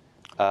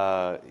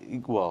 I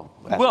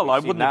wouldn't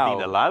have been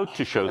allowed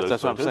to show those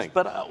that's photos, what I'm saying.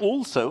 But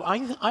also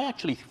I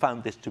actually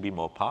found this to be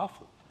more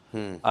powerful.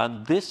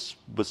 And this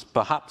was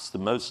perhaps the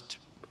most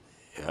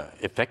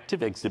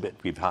effective exhibit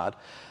we've had.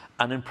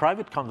 And in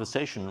private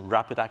conversation,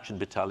 Rapid Action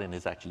Battalion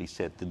has actually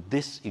said that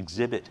this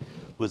exhibit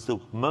was the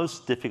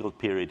most difficult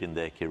period in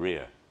their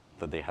career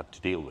that they had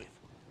to deal with.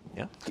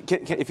 Yeah?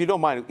 If you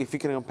don't mind, if you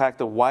can unpack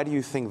why do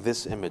you think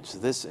this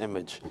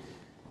image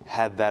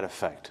had that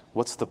effect?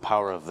 What's the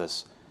power of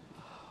this?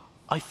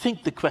 I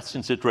think the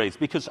questions it raised,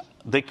 because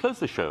they closed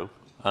the show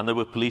and there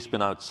were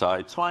policemen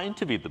outside, so I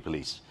interviewed the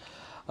police.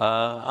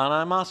 And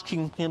I'm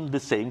asking him the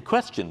same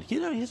question. You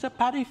know, he's a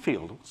paddy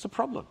field, what's the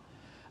problem?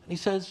 And he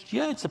says,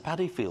 yeah, it's a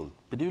paddy field,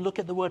 but you look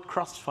at the word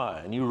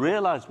crossfire and you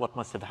realize what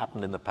must have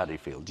happened in the paddy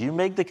field. You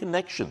make the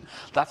connection.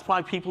 That's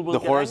why people will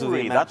get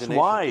angry. That's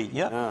why,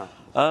 yeah.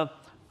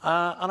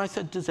 And I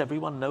said, does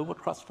everyone know what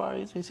crossfire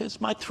is? He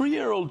says, my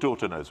 3-year-old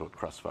daughter knows what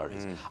crossfire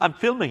is. I'm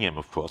filming him,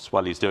 of course,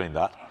 while he's doing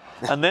that.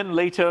 And then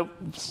later,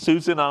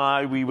 Susan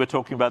and we were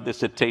talking about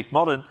this at Tate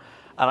Modern,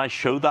 and I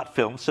showed that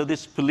film. So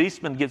this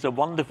policeman gives a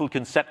wonderful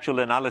conceptual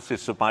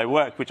analysis of my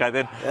work, which I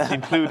then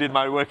include in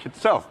my work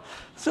itself.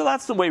 So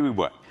that's the way we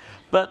work.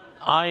 But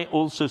I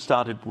also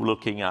started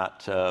looking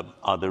at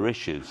other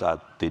issues, at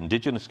the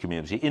indigenous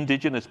community.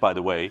 Indigenous, by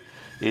the way,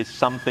 is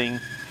something,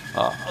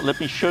 let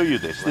me show you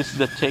this. This is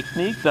a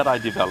technique that I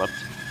developed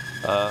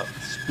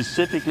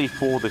specifically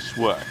for this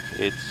work.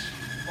 It's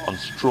on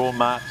straw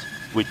mat,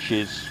 which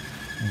is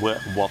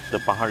what the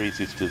Paharis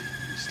used to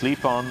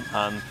sleep on,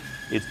 and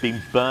it's being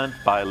burnt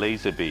by a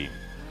laser beam.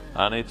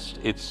 And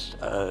it's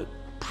a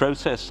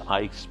process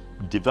I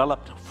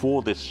developed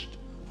for this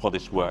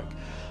work,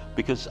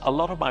 because a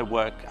lot of my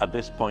work at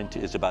this point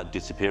is about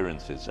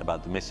disappearances,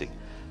 about the missing.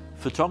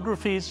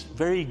 Photography is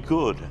very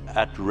good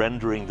at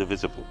rendering the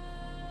visible.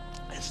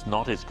 It's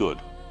not as good,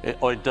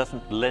 or it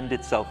doesn't lend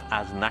itself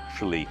as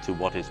naturally to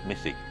what is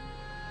missing.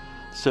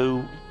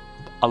 So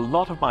a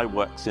lot of my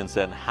work since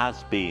then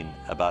has been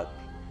about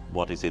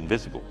what is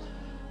invisible.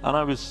 And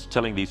I was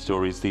telling these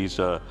stories. These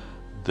are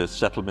the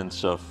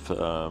settlements of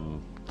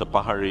the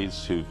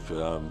Paharis who've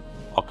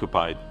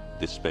occupied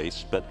this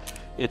space. But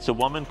it's a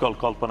woman called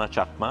Kalpana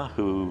Chakma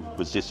who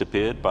was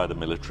disappeared by the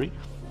military.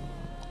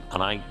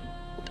 And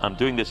I'm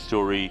doing this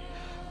story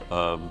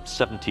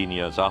 17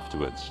 years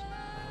afterwards.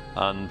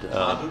 And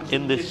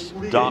in this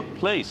dark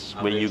place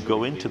where you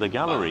go into the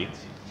gallery,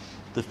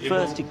 the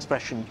first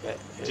experience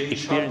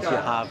you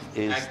have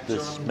is the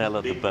smell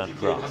of the burnt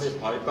grass.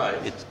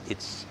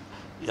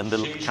 And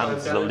the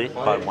candles are lit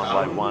by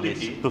one.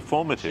 It's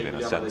performative in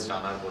a sense.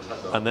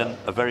 And then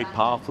a very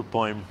powerful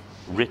poem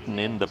written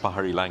in the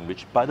Pahari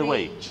language. By the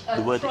way,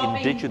 the word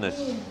indigenous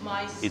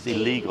is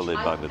illegal in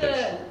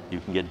Bangladesh.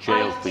 You can get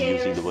jailed for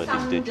using the word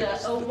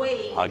indigenous.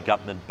 Our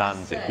government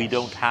bans it. We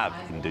don't have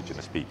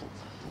indigenous people.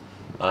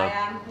 I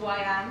am who I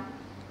am,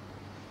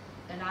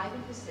 and I will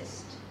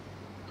persist.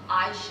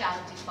 I shall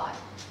defy.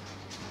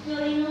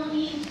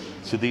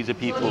 So these are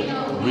people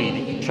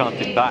reading,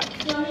 chanting back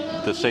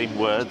the same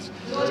words,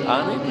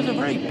 and it was a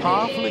very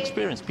powerful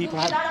experience. People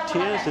had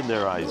tears in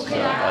their eyes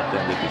at the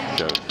end of this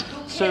show.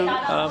 So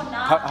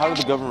how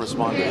did the government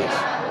respond to this?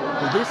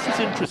 Well, this is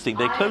interesting.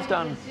 They closed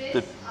down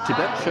the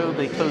Tibet show,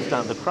 they closed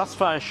down the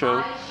Crossfire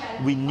show.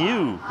 We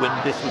knew when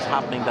this was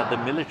happening that the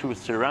military was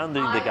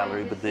surrounding the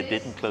gallery, but they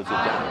didn't close it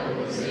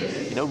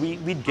down. You know,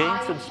 we'd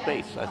gained some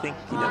space. I think,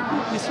 you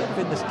know, we're sort of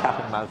in this cat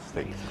and mouse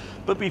thing.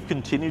 But we've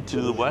continued to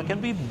do the work,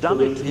 and we've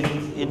done it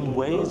in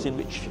ways in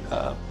which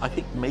I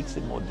think makes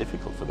it more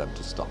difficult for them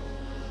to stop.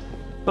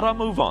 But I'll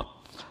move on.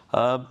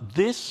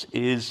 This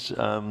is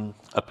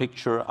a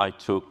picture I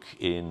took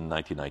in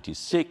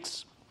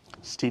 1996.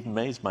 Stephen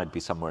Mays might be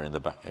somewhere in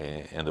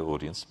the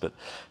audience, but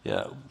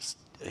yeah,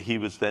 he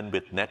was then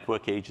with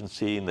Network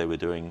Agency, and they were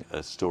doing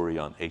a story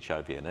on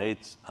HIV and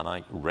AIDS, and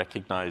I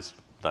recognized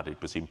that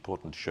it was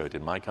important to show it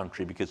in my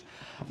country, because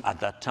at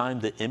that time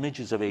the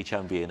images of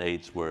HIV and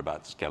AIDS were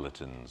about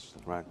skeletons,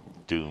 right,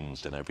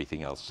 dooms and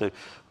everything else. So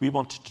we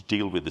wanted to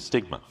deal with the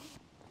stigma.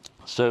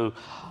 So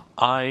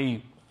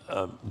I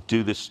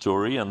do this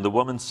story, and the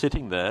woman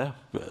sitting there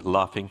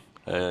laughing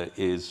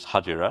is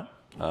Hajira.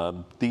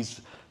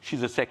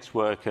 She's a sex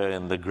worker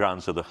in the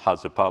grounds of the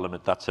House of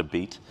Parliament. That's her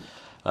beat.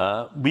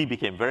 We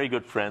became very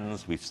good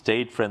friends. We've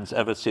stayed friends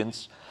ever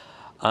since.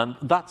 And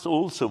that's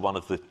also one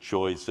of the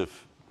joys of,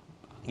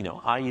 you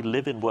know, I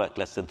live and work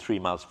less than 3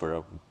 miles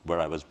from where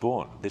I was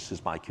born. This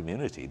is my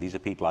community. These are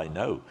people I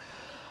know.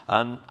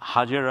 And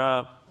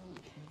Hajira,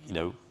 you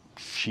know,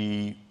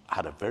 she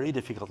had a very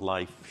difficult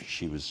life.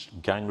 She was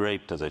gang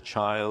raped as a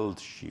child.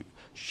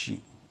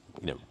 She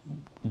you know,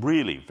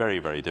 really very,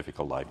 very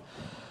difficult life.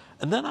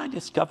 And then I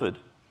discovered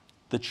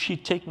that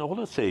she'd taken all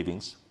her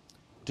savings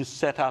to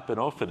set up an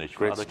orphanage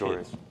for other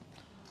kids.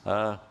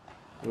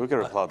 We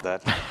could applaud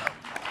that.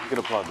 We could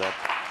applaud that.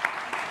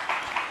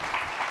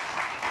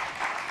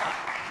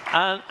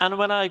 And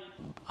when I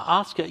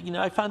asked her, you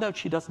know, I found out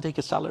she doesn't take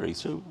a salary.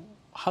 So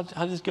how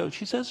does it go?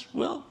 She says,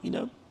 well, you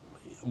know,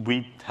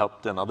 we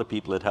helped and other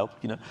people had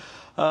helped, you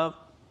know.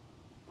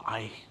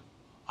 I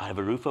have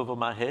a roof over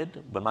my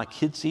head. When my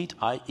kids eat,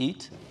 I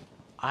eat.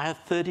 I have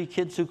 30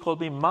 kids who call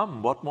me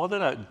mum. What more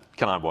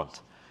can I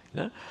want?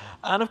 You know?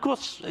 And of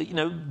course, you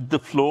know, the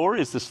floor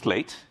is the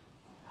slate,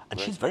 And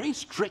she's very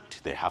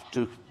strict. They have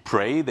to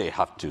pray, they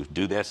have to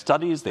do their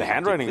studies. The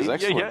handwriting is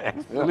excellent. Yeah,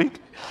 absolutely.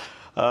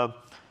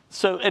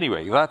 So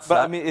anyway, that's But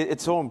that. I mean,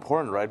 it's so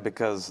important, right?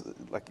 Because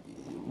like,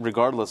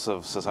 regardless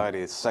of society,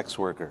 it's sex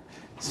worker,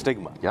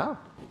 stigma. Yeah.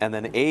 And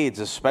then AIDS,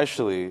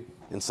 especially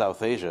in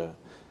South Asia,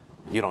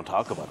 you don't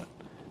talk about it.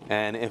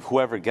 And if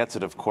whoever gets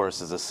it, of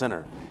course, is a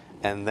sinner.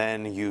 And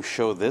then you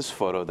show this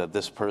photo that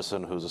this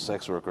person who's a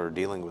sex worker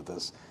dealing with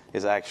this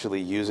is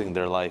actually using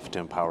their life to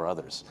empower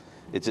others.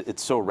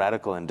 It's so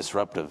radical and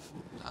disruptive.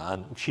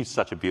 And she's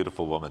such a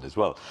beautiful woman as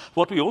well.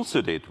 What we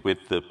also did with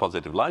the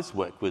Positive Lives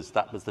work was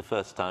that was the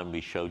first time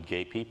we showed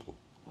gay people.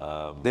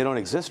 They don't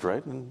exist,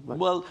 right?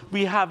 Well,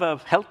 we have a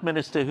health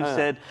minister who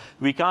said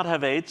we can't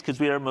have AIDS because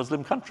we are a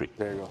Muslim country.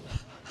 There you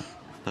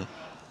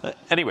go.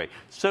 Anyway,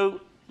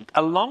 so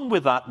along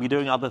with that, we're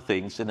doing other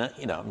things. And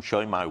I'm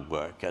showing my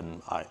work,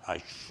 and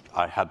I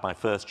had my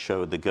first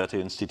show at the Goethe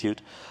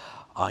Institute.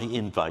 I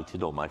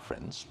invited all my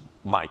friends,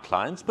 my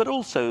clients, but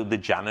also the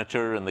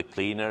janitor and the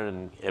cleaner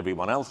and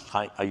everyone else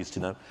I used to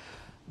know.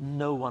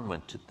 No one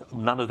went to,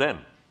 none of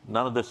them,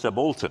 none of the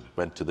subaltern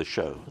went to the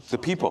show. The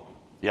people.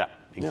 Yeah,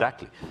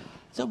 exactly. Yeah.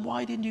 So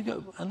why didn't you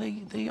go?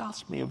 And they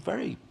asked me a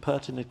very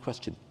pertinent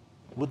question.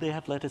 Would they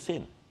have let us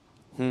in?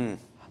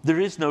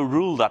 There is no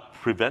rule that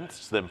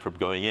prevents them from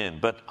going in,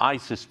 but I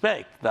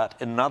suspect that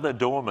another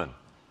doorman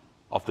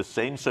of the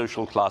same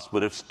social class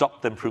would have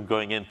stopped them from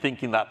going in,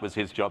 thinking that was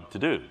his job to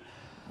do.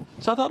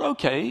 So I thought,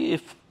 okay,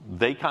 if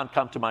they can't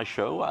come to my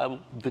show,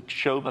 the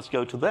show must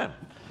go to them.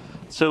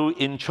 So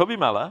in Chobi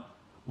Mela,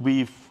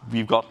 we've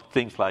got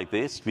things like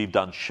this. We've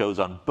done shows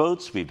on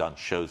boats. We've done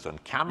shows on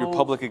camels. Your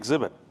public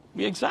exhibit.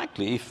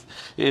 Exactly.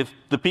 If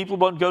the people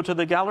won't go to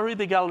the gallery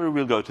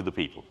will go to the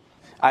people.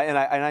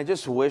 I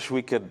just wish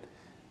we could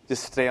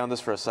just stay on this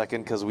for a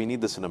second, because we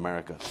need this in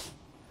America.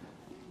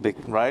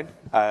 Right?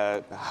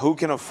 Who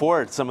can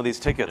afford some of these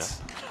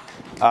tickets?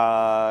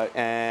 Yeah.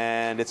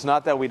 And it's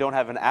not that we don't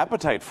have an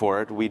appetite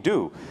for it. We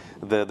do.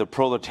 The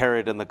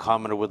proletariat and the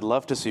commoner would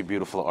love to see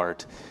beautiful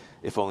art,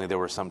 if only they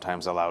were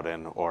sometimes allowed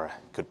in or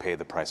could pay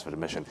the price of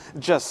admission.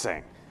 Just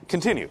saying.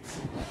 Continue.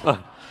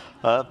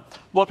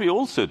 What we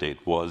also did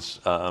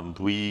was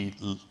we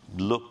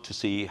looked to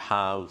see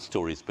how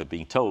stories were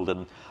being told.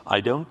 And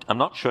I'm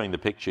not showing the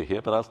picture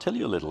here, but I'll tell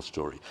you a little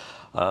story.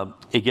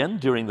 Again,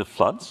 during the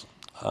floods,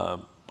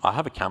 I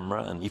have a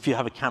camera, and if you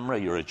have a camera,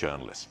 you're a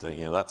journalist.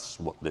 That's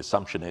what the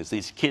assumption is.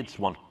 These kids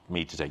want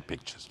me to take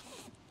pictures.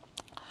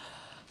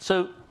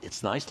 So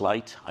it's nice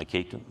light.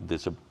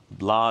 There's a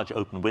large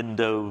open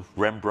window,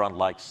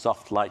 Rembrandt-like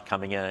soft light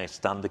coming in. I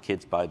stand the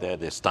kids by there.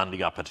 They're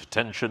standing up at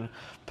attention,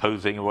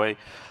 posing away.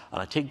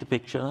 And I take the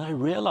picture, and I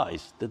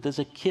realize that there's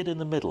a kid in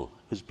the middle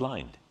who's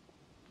blind.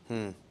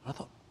 I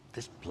thought,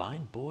 this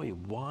blind boy,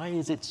 why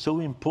is it so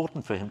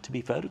important for him to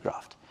be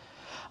photographed?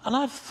 And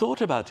I've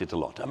thought about it a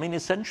lot. I mean,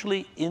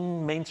 essentially,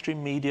 in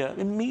mainstream media,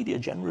 in media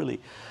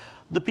generally,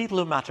 the people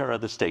who matter are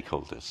the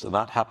stakeholders. And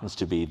that happens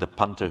to be the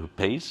punter who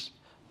pays,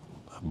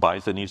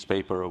 buys the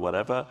newspaper or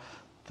whatever,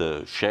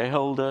 the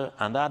shareholder,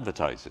 and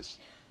advertisers.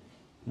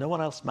 No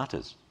one else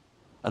matters.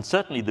 And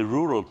certainly the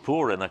rural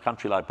poor in a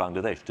country like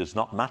Bangladesh does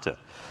not matter.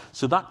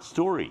 So that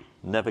story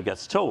never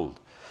gets told.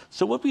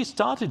 So what we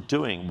started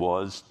doing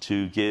was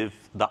to give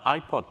the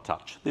iPod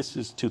Touch. This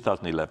is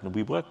 2011.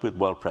 We worked with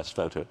World Press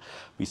Photo.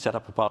 We set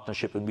up a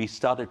partnership, and we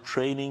started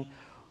training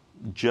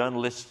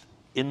journalists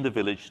in the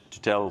village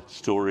to tell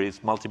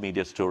stories,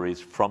 multimedia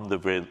stories from the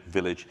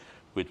village,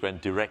 which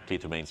went directly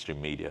to mainstream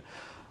media.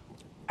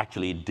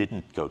 Actually, it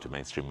didn't go to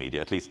mainstream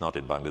media, at least not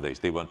in Bangladesh.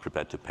 They weren't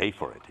prepared to pay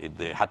for it.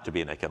 There had to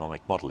be an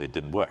economic model. It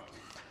didn't work.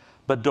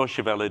 But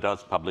Deutsche Welle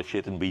does publish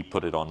it, and we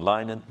put it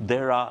online. And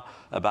there are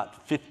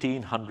about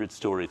 1,500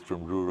 stories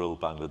from rural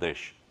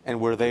Bangladesh. And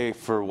where they,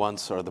 for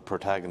once, are the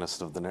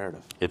protagonists of the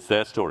narrative. It's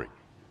their story.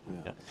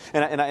 Yeah.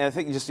 And I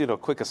think, just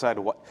quick aside,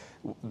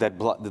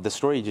 the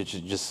story you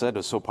just said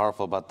was so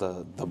powerful about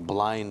the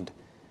blind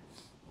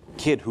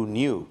kid who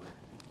knew.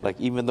 Like,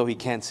 even though he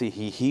can't see,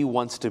 he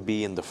wants to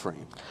be in the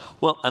frame.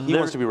 Well, and he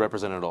wants to be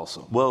represented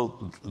also.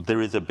 Well,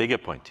 there is a bigger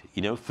point.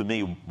 For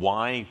me,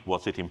 why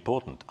was it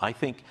important? I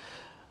think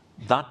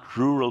that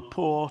rural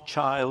poor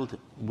child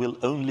will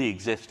only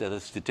exist as a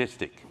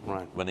statistic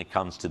when it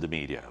comes to the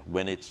media.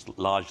 When it's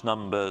large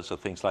numbers or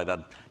things like that,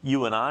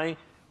 you and I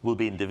will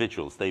be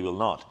individuals. They will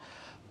not.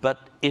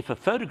 But if a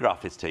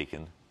photograph is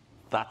taken,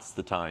 that's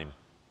the time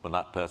when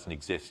that person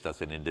exists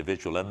as an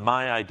individual. And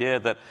my idea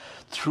that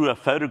through a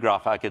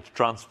photograph I could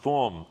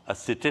transform a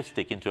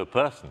statistic into a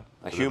person,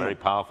 a human, very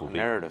powerful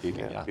narrative.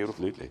 Yeah,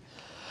 absolutely.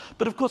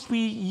 But of course, we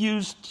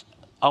used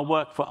our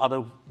work for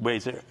other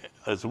ways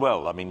as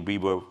well. I mean, we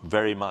were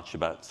very much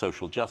about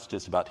social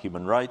justice, about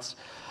human rights.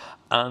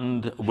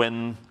 And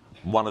when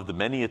one of the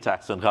many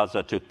attacks on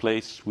Gaza took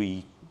place,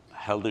 we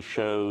held a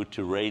show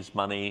to raise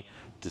money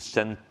to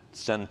send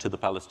to the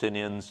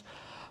Palestinians.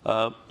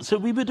 So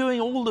we were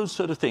doing all those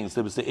sort of things.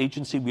 There was the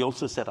agency. We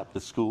also set up the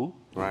school,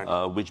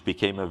 which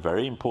became a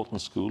very important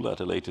school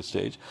at a later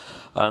stage.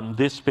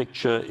 This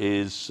picture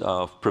is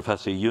of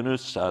Professor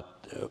Yunus at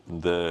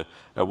the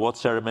award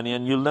ceremony.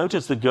 And you'll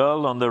notice the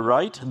girl on the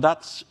right,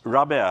 that's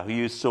Rabea, who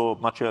you saw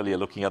much earlier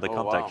looking at the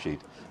contact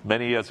sheet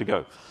many years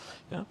ago.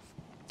 Yeah.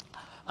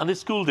 And the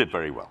school did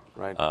very well.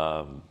 Right.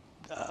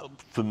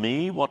 For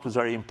me, what was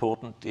very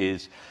important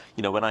is,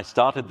 when I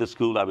started the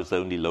school, I was the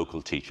only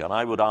local teacher. And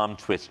I would arm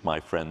twist my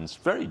friends,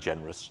 very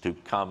generous, to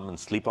come and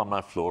sleep on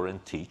my floor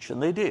and teach.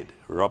 And they did.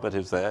 Robert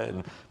is there,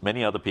 and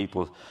many other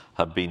people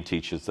have been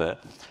teachers there.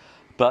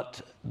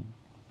 But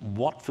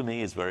what for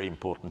me is very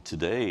important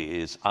today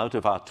is out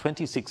of our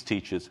 26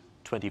 teachers,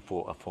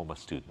 24 are former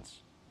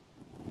students.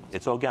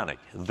 It's organic.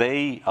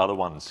 They are the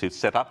ones who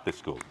set up this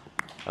school.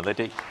 And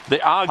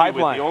they argue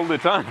with me all the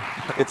time.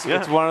 It's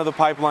one of the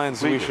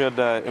pipelines we should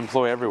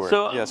employ everywhere.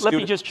 So let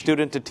me just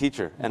student to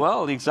teacher.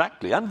 Well,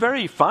 exactly, and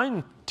very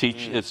fine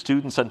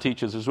students and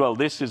teachers as well.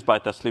 This is by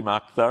Taslima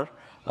Akhtar.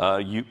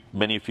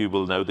 Many of you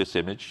will know this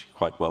image,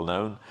 quite well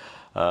known.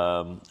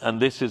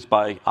 And this is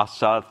by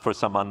Assad for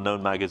some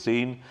unknown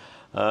magazine.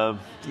 But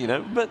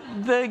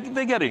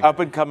they're getting up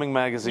and coming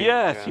magazine.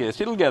 Yes,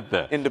 it'll get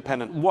there.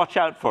 Independent. Watch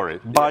out for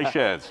it. Buy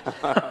shares.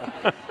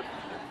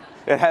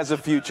 It has a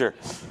future.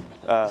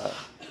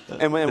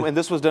 And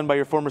this was done by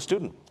your former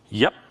student?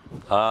 Yep.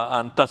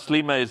 And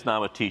Taslima is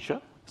now a teacher.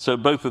 So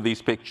both of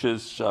these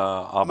pictures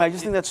are... I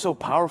just think that's so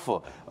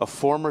powerful. A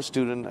former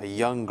student, a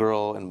young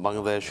girl in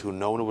Bangladesh who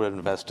no one would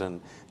invest in.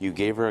 You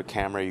gave her a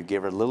camera, you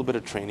gave her a little bit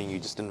of training, you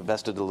just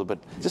invested a little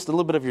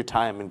bit of your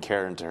time and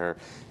care into her.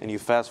 And you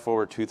fast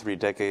forward 2-3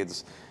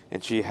 decades,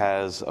 and she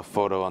has a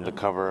photo on the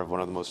cover of one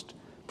of the most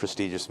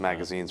prestigious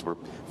magazines where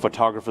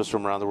photographers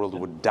from around the world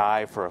would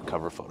die for a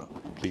cover photo.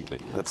 Completely.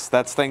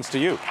 That's thanks to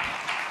you.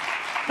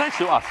 Thanks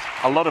to us,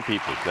 a lot of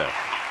people there.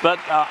 But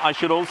I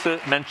should also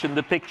mention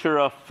the picture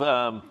of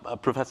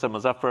Professor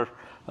Muzaffar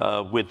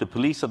with the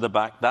police at the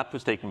back. That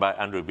was taken by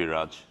Andrew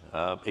Biraj,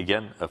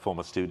 again, a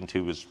former student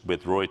who was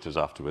with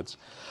Reuters afterwards.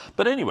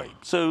 But anyway,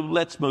 so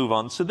let's move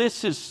on. So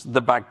this is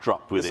the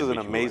backdrop. This is an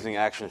amazing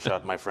action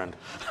shot, my friend.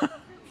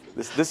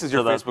 This is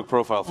your Facebook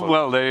profile photo.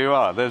 Well, there you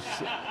are. There's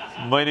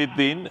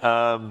Moinuddin,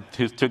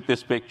 who took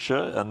this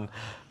picture, and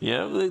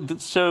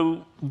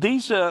so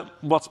these are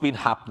what's been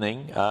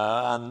happening,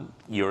 and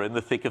you're in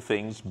the thick of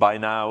things. By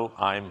now,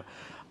 I'm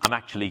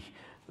actually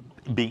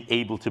being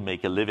able to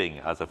make a living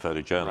as a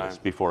photojournalist.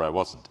 Right. Before I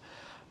wasn't.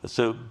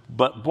 So,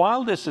 but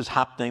while this is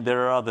happening,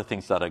 there are other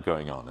things that are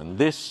going on, and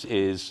this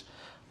is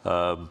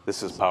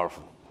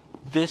powerful.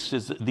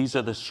 These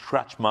are the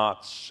scratch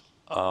marks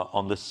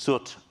on the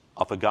soot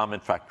of a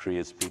garment factory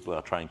as people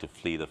are trying to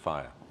flee the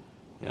fire.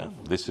 Yeah,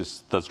 this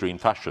is Tazreen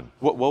fashion.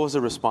 What was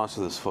the response to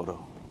this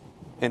photo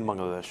in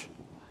Bangladesh?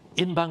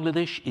 In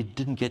Bangladesh, it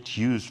didn't get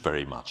used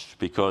very much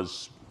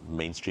because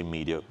mainstream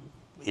media,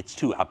 it's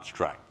too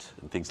abstract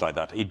and things like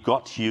that. It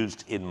got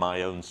used in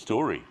my own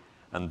story,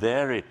 and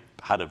there it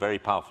had a very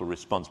powerful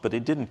response, but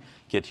it didn't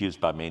get used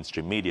by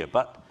mainstream media.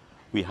 But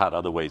we had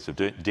other ways of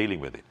dealing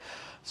with it.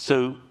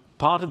 So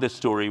part of the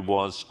story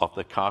was of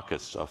the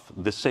carcass. Of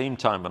the same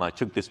time when I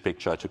took this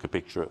picture, I took a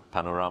picture,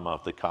 panorama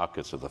of the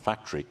carcass of the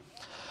factory.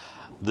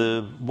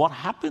 What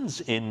happens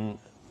in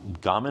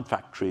garment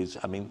factories,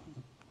 I mean,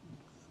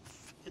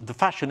 the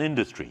fashion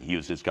industry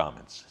uses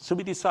garments. So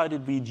we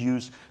decided we'd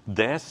use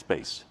their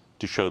space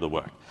to show the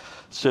work.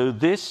 So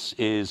this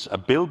is a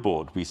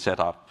billboard we set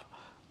up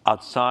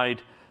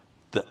outside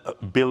the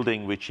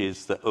building, which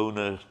is the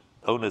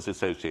Owners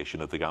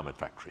Association of the Garment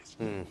Factories.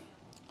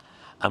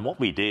 And what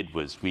we did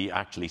was we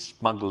actually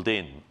smuggled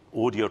in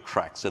audio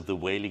tracks of the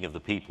wailing of the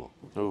people.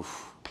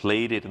 Oof.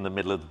 Played it in the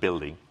middle of the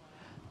building.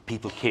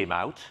 People came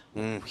out,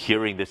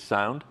 hearing this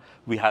sound.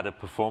 We had a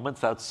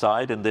performance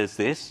outside, and there's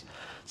this.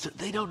 So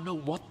they don't know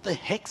what the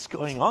heck's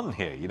going on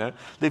here,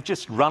 They've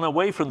just run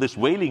away from this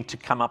wailing to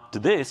come up to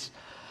this.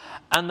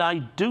 And I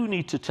do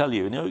need to tell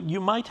you, you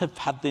might have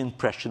had the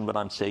impression when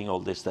I'm saying all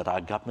this that our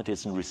government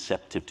isn't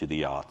receptive to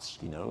the arts.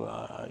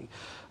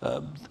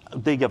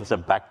 They gave us a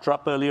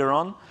backdrop earlier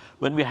on.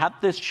 When we had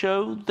this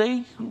show,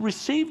 they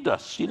received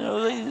us.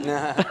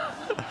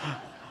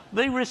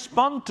 They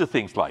respond to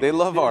things like They this.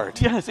 love art.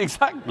 Yes,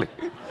 exactly.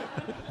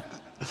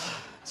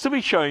 So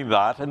we're showing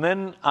that, and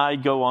then I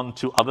go on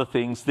to other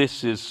things.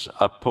 This is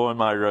a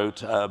poem I wrote,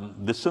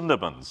 The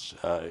Sundarbans.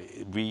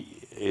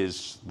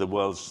 Is the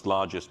world's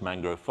largest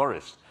mangrove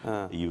forest,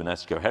 a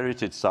UNESCO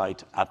heritage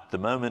site. At the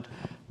moment,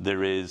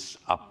 there is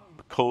a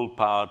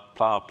coal-powered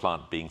power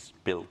plant being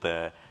built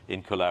there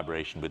in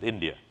collaboration with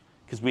India,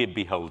 because we are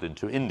beholden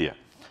to India.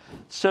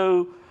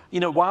 So,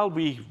 while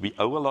we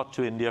owe a lot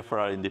to India for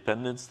our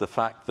independence, the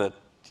fact that,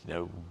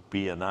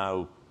 we are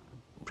now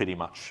pretty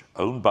much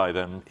owned by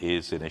them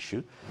is an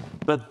issue.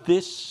 But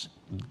this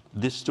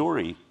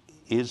story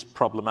is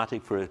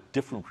problematic for a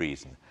different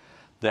reason.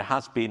 There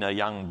has been a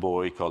young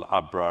boy called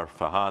Abrar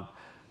Fahad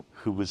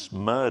who was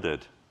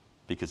murdered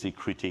because he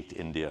critiqued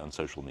India on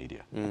social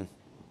media.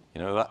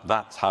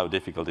 That's how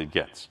difficult it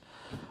gets.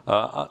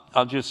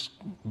 I'll just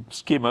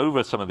skim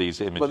over some of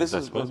these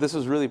images. But this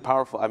is really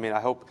powerful. I mean, I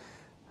hope.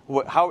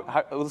 How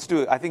let's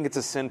do it. I think it's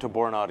a sin to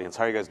bore an audience.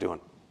 How are you guys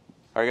doing?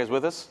 Are you guys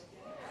with us?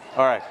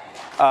 All right.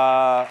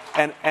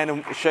 And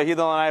Shahidul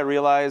and I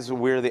realize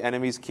we're the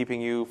enemies keeping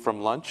you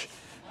from lunch.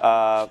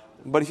 But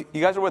if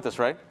you guys are with us,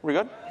 right? We're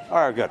good? All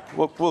right, good.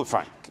 We'll be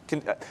fine.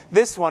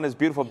 This one is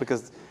beautiful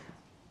because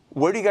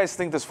where do you guys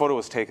think this photo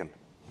was taken?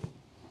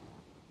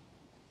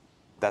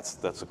 That's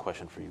a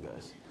question for you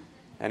guys.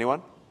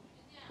 Anyone?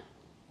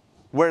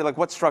 Where, like,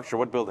 what structure,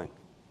 what building?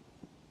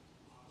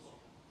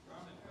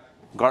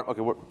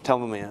 Okay, tell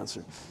them the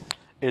answer.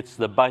 It's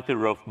the Baitur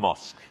Rauf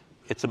Mosque.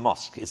 It's a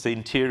mosque. It's the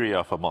interior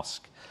of a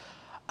mosque.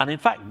 And in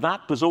fact,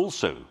 that was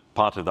also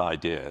part of the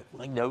idea.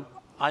 Like, you know,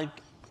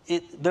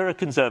 there are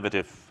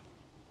conservative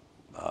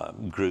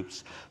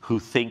groups who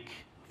think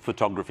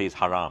photography is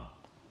haram.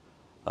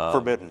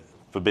 Forbidden.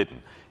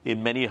 Forbidden.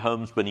 In many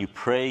homes, when you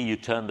pray, you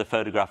turn the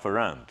photograph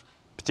around,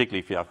 particularly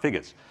if you have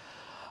figures.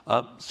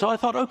 So I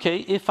thought, okay,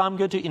 if I'm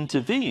going to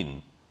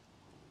intervene,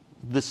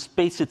 the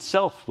space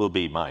itself will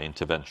be my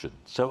intervention.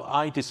 So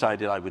I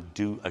decided I would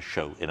do a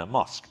show in a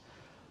mosque.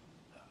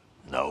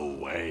 No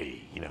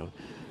way, you know.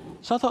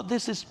 So I thought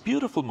there's this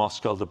beautiful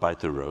mosque called the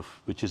Baitur Rauf,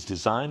 which is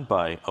designed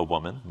by a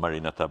woman,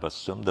 Marina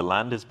Tabassum. The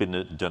land has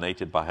been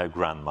donated by her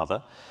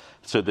grandmother.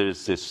 So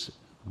there's this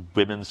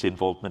women's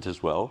involvement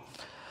as well.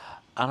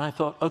 And I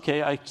thought,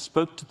 okay, I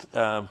spoke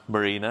to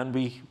Marina, and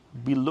we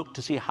looked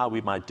to see how we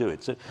might do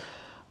it. So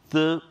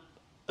the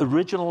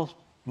original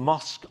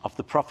mosque of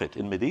the Prophet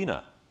in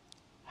Medina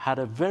had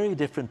a very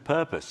different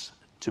purpose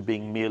to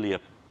being merely a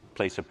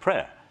place of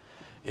prayer.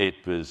 It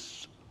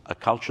was a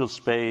cultural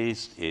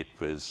space, it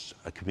was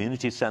a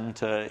community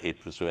center,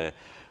 it was where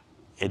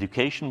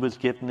education was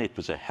given, it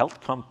was a health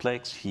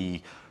complex.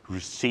 He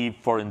received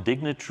foreign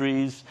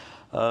dignitaries,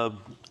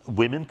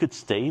 women could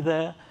stay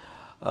there.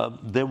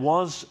 There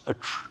was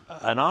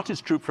an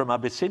artist troupe from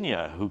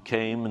Abyssinia who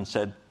came and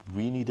said,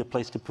 we need a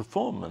place to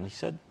perform. And he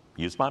said,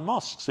 use my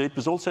mosque. So it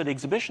was also an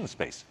exhibition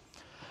space.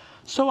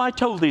 So I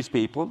told these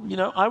people, you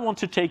know, I want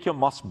to take your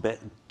mosque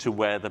to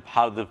where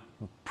how the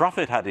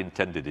Prophet had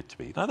intended it to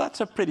be. Now, that's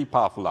a pretty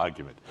powerful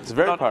argument. It's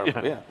very powerful, you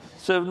know, yeah.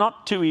 So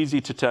not too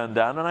easy to turn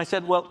down. And I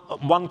said, well,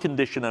 one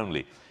condition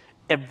only.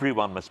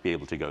 Everyone must be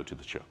able to go to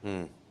the show.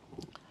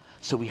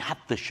 So we had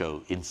the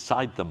show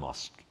inside the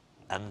mosque,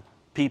 and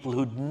people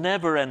who'd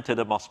never entered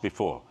a mosque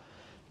before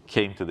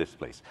came to this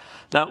place.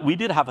 Now, we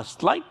did have a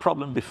slight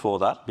problem before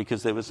that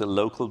because there was a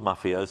local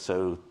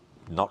mafioso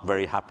not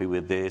very happy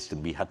with this,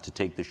 and we had to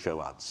take the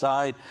show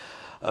outside.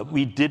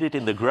 We did it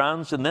in the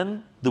grounds, and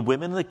then the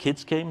women and the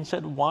kids came and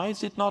said, why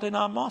is it not in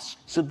our mosque?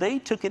 So they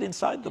took it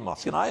inside the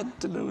mosque, and I had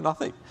to do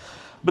nothing.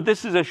 But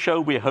this is a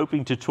show we're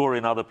hoping to tour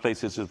in other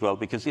places as well,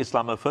 because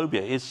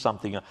Islamophobia is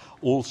something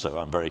also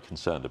I'm very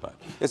concerned about.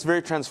 It's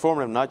very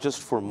transformative, not just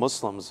for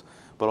Muslims,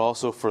 but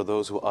also for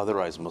those who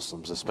otherize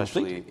Muslims,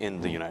 especially in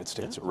the United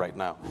States right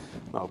now.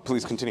 Now,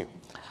 please continue.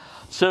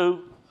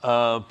 So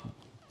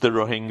the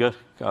Rohingya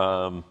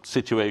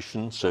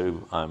situation,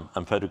 so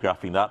I'm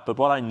photographing that. But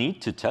what I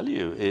need to tell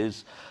you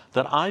is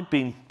that I've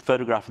been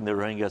photographing the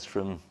Rohingyas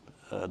from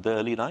the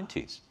early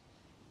 90s.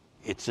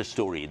 It's a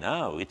story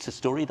now. It's a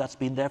story that's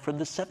been there from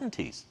the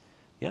 70s.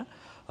 Yeah.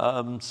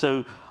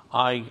 So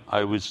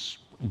I was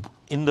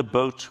in the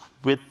boat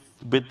with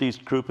this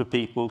group of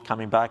people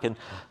coming back, and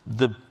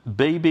the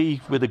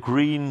baby with the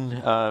green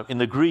in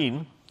the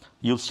green,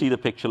 you'll see the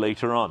picture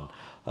later on.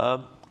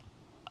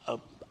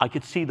 I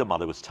could see the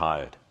mother was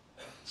tired.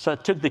 So I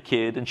took the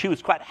kid, and she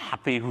was quite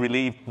happy,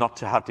 relieved not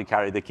to have to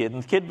carry the kid.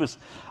 And the kid was,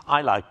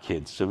 I like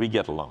kids, so we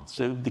get along.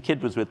 So the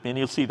kid was with me, and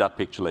you'll see that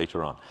picture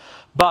later on.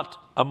 But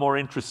a more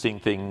interesting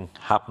thing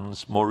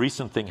happens, more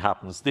recent thing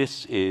happens.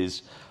 This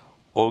is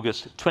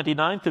August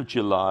 29th of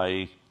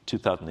July,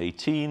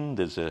 2018.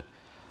 There's a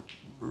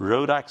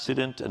road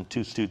accident, and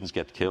 2 students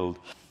get killed,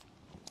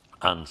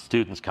 and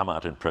students come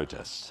out and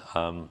protest.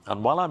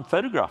 And while I'm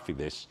photographing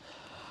this,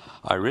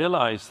 I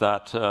realize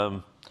that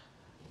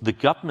the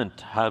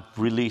government have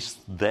released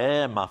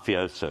their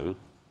mafioso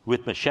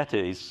with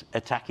machetes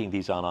attacking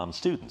these unarmed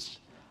students.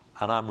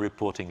 And I'm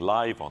reporting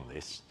live on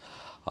this.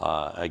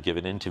 I give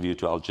an interview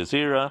to Al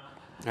Jazeera.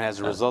 And as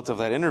a result of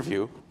that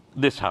interview,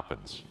 this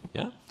happens.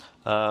 Yeah.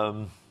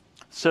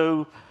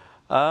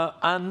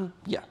 And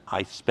yeah,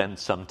 I spent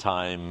some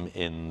time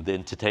in the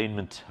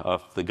entertainment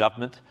of the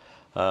government.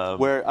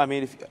 Where, I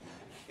mean,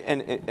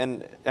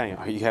 and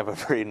anyway, you have a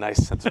very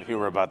nice sense of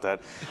humor about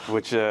that,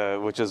 which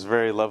is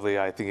very lovely.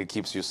 I think it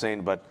keeps you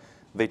sane. But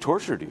they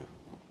tortured you.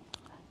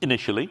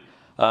 Initially,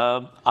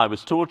 I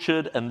was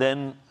tortured, and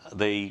then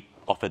they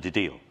offered a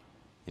deal.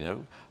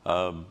 You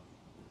know,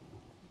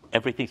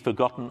 everything's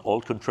forgotten,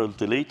 all control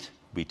delete.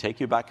 We take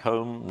you back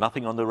home.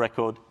 Nothing on the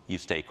record. You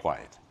stay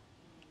quiet.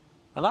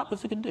 And that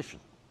was the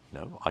condition. You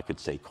know, I could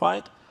stay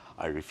quiet.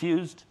 I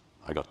refused.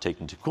 I got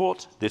taken to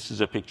court. This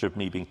is a picture of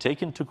me being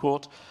taken to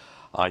court.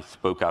 I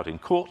spoke out in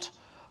court,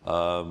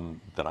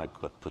 then I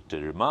got put to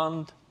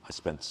remand. I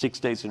spent 6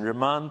 days in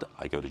remand.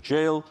 I go to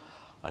jail.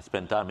 I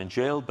spent time in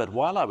jail. But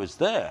while I was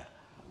there,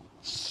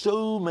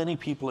 so many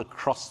people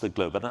across the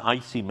globe, and I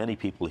see many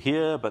people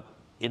here, but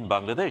in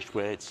Bangladesh,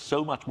 where it's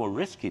so much more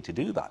risky to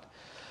do that,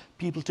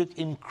 people took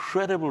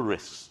incredible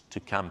risks to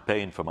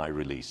campaign for my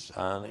release.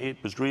 And it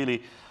was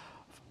really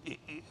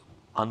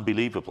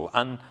unbelievable.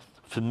 And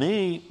for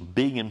me,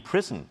 being in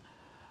prison,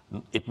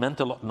 it meant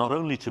a lot, not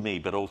only to me,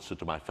 but also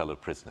to my fellow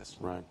prisoners.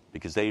 Right.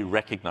 Because they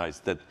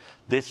recognized that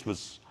this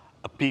was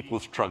a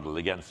people's struggle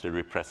against a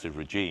repressive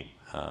regime.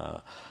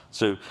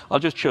 So I'll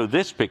just show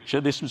this picture.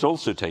 This was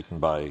also taken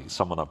by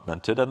someone I've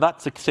mentored, and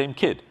that's the same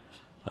kid,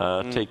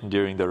 taken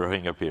during the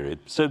Rohingya period.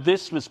 So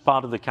this was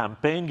part of the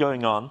campaign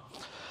going on.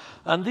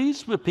 And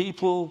these were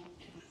people,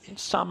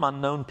 some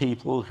unknown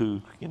people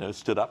who,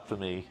 stood up for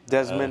me.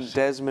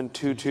 Desmond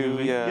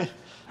Tutu, yeah.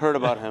 Heard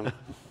about him,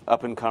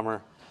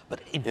 up-and-comer.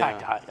 But in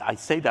fact, I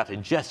say that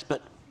in jest,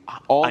 but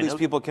all these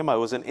people came out.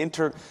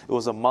 It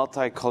was a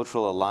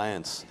multicultural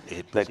alliance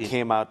that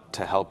came out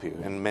to help you.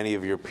 And many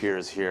of your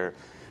peers here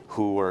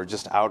who were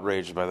just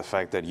outraged by the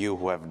fact that you,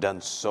 who have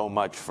done so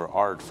much for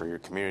art, for your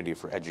community,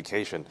 for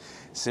education,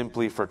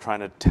 simply for trying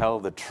to tell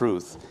the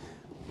truth,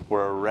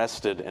 were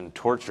arrested and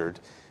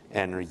tortured.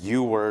 And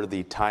you were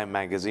the Time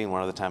magazine,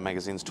 one of the Time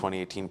magazine's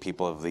 2018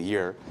 People of the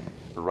Year,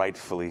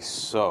 rightfully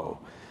so.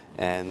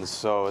 And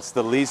so it's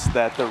the least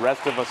that the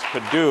rest of us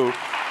could do.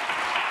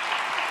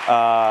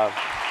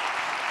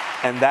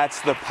 And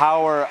that's the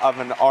power of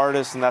an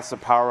artist, and that's the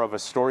power of a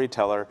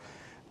storyteller,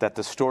 that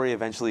the story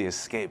eventually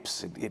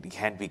escapes. It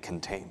can't be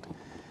contained.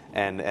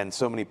 And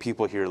so many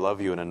people here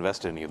love you and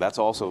invest in you. That's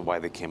also why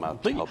they came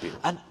out to help you.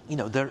 And,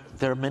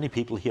 there are many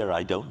people here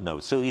I don't know.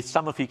 So if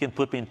some of you can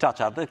put me in touch,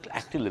 I'd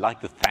actually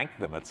like to thank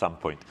them at some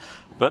point.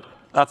 But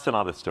that's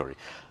another story.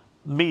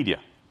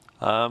 Media.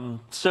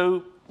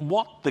 So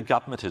what the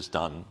government has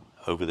done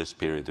over this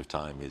period of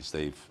time is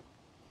they've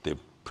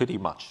pretty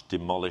much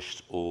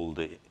demolished all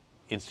the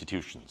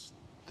institutions.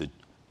 The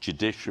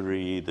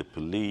judiciary, the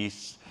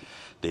police,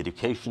 the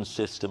education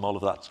system, all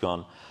of that's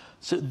gone.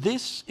 So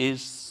this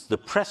is the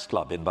press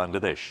club in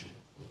Bangladesh.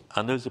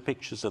 And those are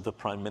pictures of the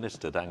Prime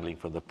Minister dangling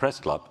from the press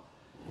club.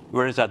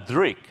 Whereas at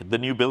Dhrik, the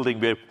new building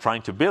we're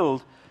trying to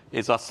build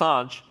is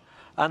Assange.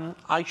 And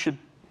I should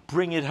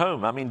bring it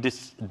home. I mean,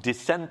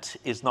 dissent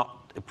is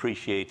not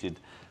appreciated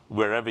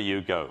wherever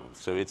you go.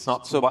 So it's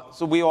not...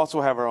 So we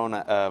also have our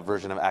own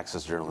version of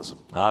access journalism.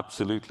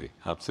 Absolutely,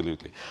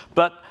 absolutely.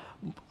 But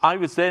I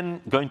was then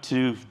going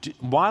to...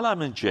 While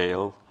I'm in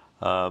jail...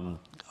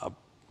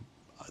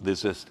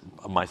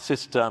 my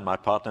sister and my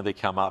partner, they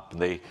come up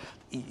and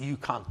you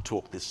can't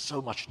talk. There's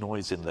so much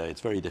noise in there. It's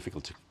very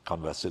difficult to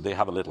converse. So they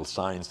have a little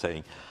sign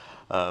saying,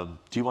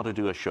 do you want to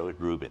do a show at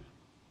Rubin?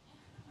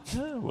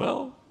 Yeah,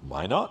 well,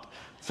 why not?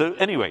 So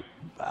anyway,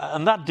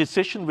 and that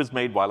decision was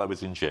made while I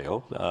was in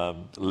jail.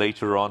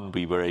 Later on,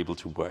 we were able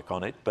to work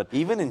on it. But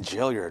even in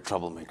jail, you're a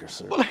troublemaker,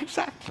 sir. Well,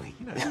 exactly.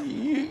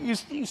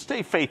 You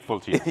stay faithful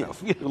to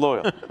yourself. You're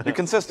loyal. You're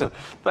consistent.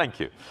 Thank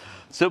you.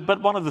 So,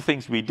 but one of the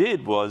things we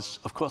did was,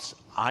 of course,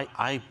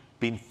 I've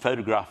been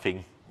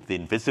photographing the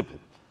invisible,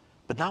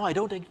 but now I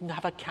don't even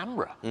have a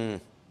camera.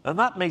 And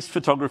that makes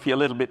photography a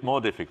little bit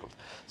more difficult.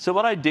 So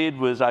what I did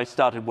was I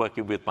started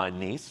working with my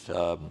niece,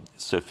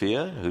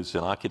 Sophia, who's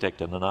an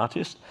architect and an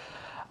artist.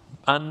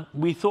 And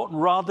we thought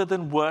rather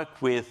than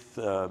work with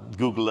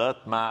Google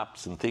Earth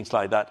maps and things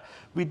like that,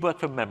 we'd work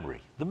from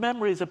memory. The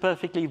memory is a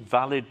perfectly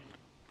valid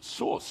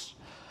source.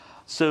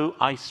 So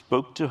I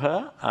spoke to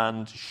her,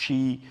 and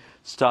she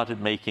started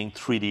making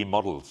 3D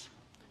models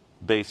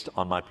based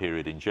on my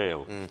period in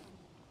jail.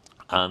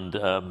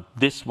 And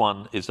this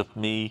one is of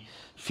me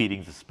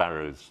feeding the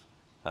sparrows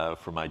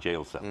from my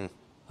jail cell.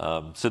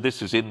 So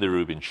this is in the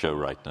Rubin show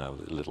right now,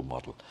 a little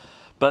model.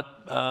 But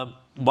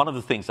one of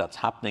the things that's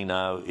happening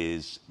now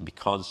is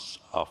because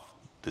of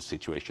the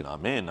situation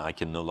I'm in, I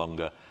can no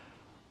longer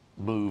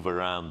move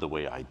around the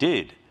way I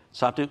did.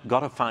 So I've got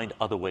to find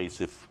other ways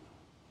of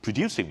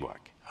producing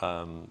work.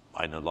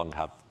 I no longer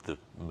have the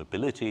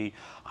mobility.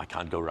 I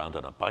can't go around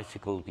on a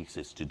bicycle because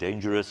it's too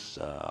dangerous.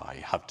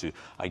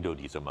 I don't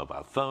use a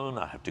mobile phone.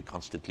 I have to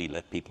constantly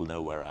let people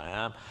know where I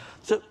am.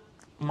 So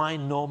my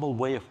normal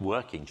way of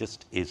working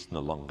just is no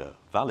longer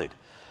valid.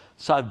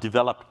 So I've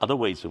developed other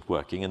ways of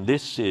working, and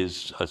this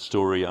is a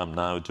story I'm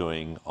now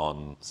doing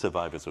on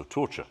survivors of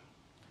torture.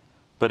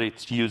 But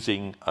it's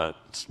using a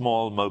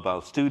small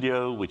mobile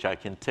studio, which I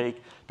can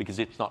take because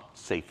it's not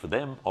safe for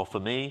them or for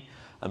me.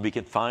 And we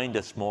can find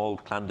a small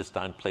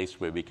clandestine place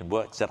where we can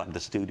work, set up the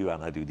studio,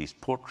 and I do these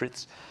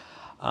portraits.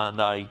 And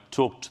I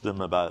talk to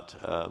them about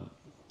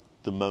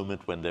the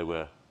moment when they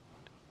were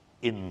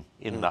in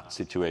that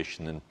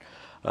situation. And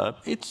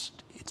it's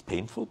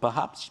painful,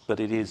 perhaps, but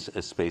it is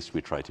a space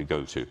we try to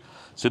go to.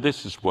 So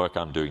this is work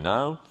I'm doing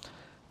now.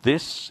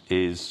 This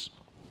is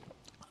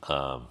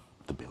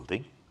the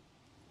building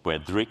where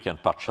Dhrik and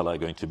Pathshala are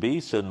going to be.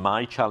 So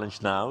my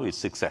challenge now is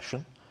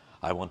succession.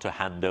 I want to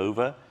hand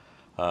over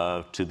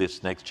to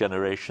this next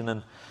generation.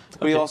 And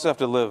we also have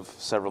to live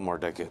several more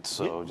decades,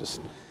 so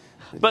just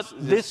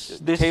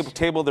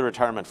table the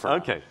retirement for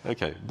now.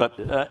 Okay. But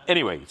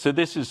anyway, so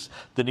this is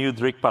the new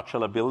Dhrik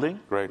Pathshala building,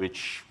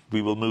 which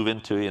we will move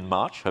into in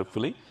March,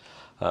 hopefully.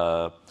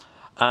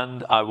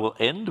 And I will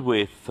end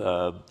with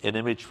an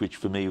image which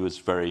for me was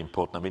very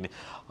important. I mean,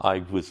 I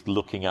was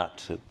looking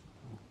at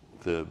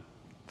the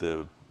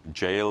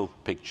jail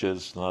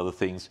pictures and other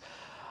things.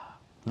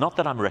 Not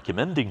that I'm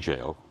recommending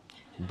jail,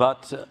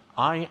 but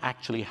I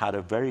actually had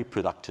a very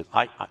productive.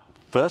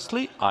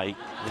 Firstly,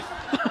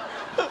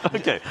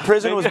 okay.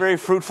 Prison was very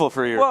fruitful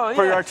for your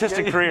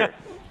artistic career.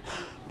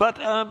 But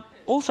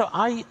also,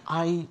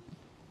 I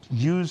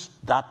used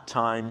that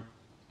time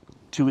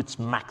to its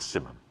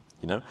maximum.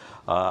 You know,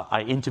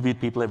 I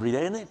interviewed people every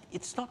day, and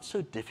it's not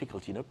so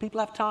difficult. You know, people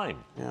have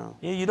time. Yeah.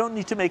 You don't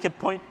need to make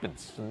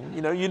appointments.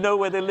 You know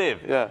where they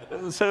live. Yeah.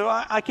 So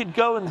I could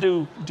go and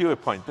do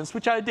appointments,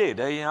 which I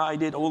did. I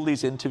did all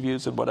these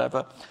interviews and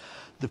whatever.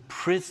 The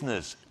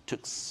prisoners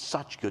took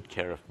such good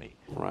care of me.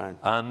 Right.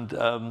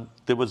 And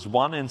there was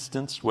one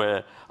instance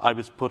where I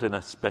was put in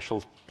a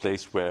special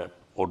place where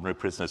ordinary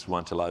prisoners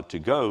weren't allowed to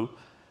go.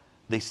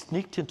 They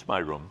sneaked into my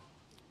room,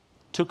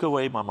 took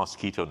away my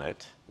mosquito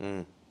net,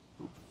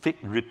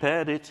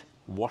 repaired it,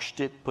 washed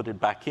it, put it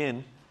back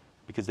in,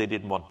 because they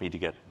didn't want me to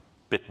get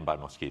bitten by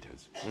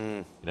mosquitoes.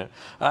 You know?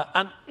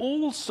 And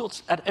all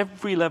sorts, at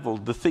every level,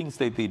 the things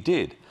that they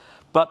did.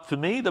 But for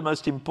me, the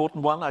most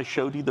important one, I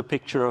showed you the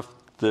picture of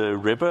the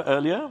river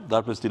earlier.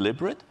 That was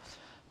deliberate,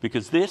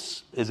 because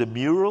this is a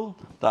mural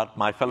that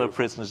my fellow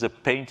prisoners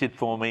have painted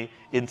for me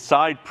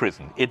inside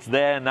prison. It's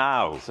there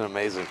now. It's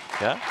amazing.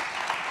 Yeah?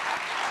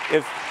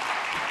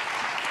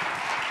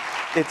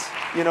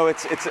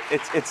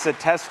 It's a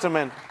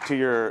testament to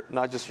your,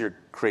 not just your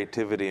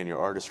creativity and your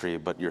artistry,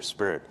 but your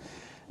spirit.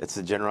 It's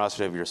the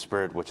generosity of your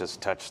spirit which has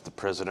touched the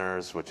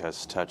prisoners, which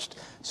has touched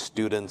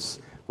students,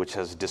 which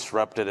has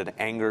disrupted and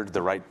angered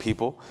the right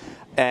people.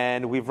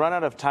 And we've run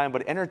out of time,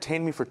 but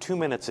entertain me for 2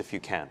 minutes if you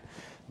can.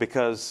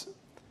 Because,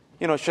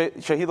 you know,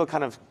 Shahidul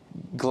kind of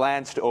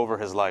glanced over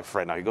his life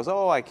right now. He goes,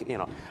 I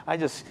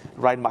just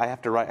I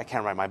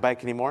can't ride my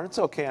bike anymore. It's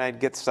okay, and I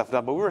get stuff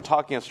done. But we were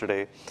talking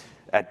yesterday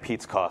at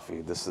Pete's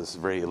Coffee, this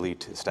very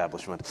elite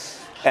establishment.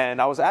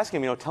 And I was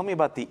asking him, tell me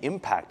about the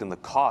impact and the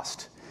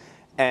cost.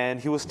 And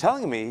he was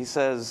telling me, he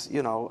says,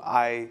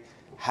 I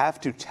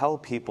have to tell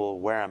people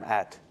where I'm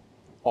at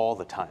all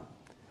the time.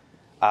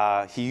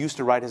 He used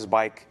to ride his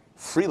bike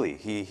freely.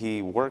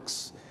 He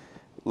works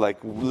like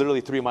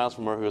literally 3 miles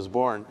from where he was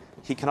born.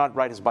 He cannot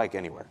ride his bike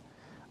anywhere.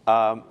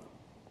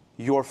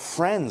 Your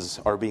friends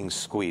are being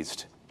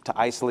squeezed to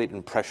isolate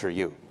and pressure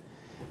you.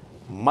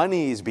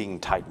 Money is being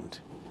tightened.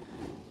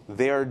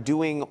 They are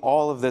doing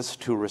all of this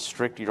to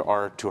restrict your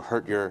art, to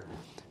hurt your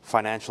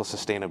financial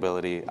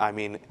sustainability. I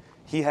mean,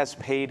 he has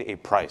paid a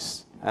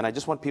price. And I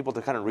just want people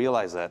to kind of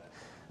realize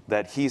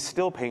that he's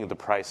still paying the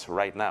price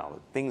right now.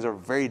 Things are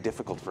very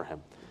difficult for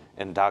him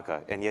in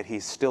Dhaka, and yet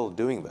he's still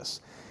doing this.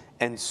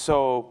 And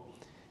so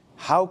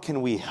how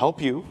can we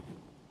help you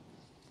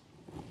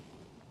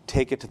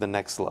take it to the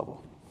next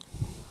level?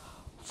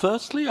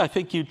 Firstly, I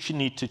think you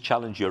need to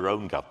challenge your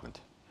own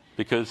government,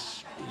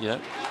 because,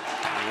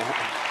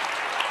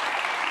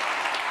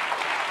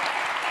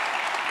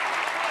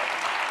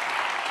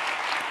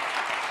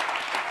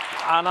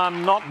 and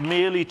I'm not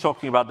merely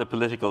talking about the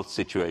political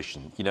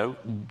situation.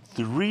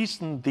 The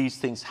reason these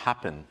things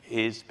happen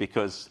is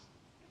because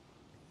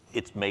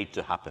it's made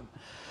to happen.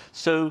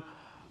 So,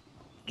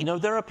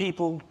 there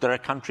are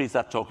countries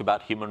that talk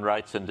about human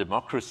rights and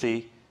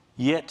democracy,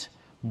 yet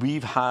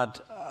we've had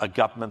a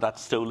government that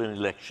stole an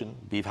election.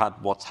 We've had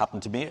what's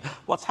happened to me.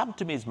 What's happened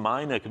to me is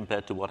minor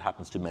compared to what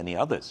happens to many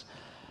others.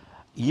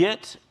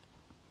 Yet,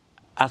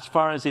 as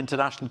far as the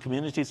international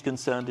community is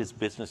concerned, it's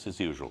business as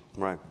usual.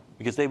 Right.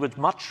 Because they would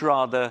much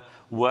rather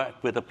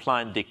work with a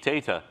pliant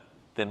dictator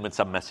than with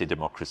some messy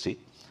democracy.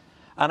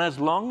 And as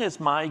long as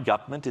my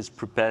government is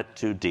prepared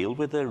to deal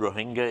with the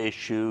Rohingya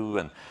issue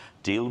and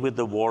deal with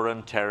the war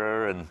on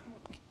terror and,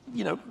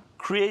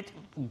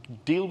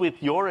 deal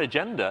with your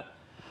agenda,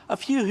 a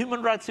few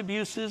human rights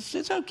abuses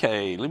is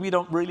okay. We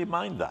don't really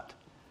mind that.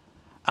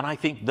 And I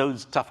think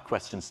those tough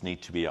questions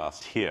need to be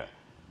asked here.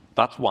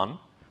 That's one.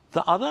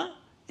 The other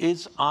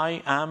is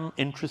I am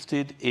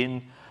interested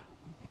in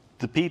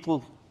the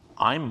people.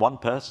 I'm one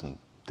person.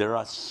 There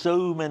are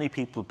so many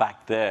people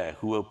back there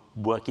who are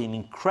working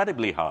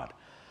incredibly hard.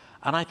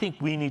 And I think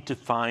we need to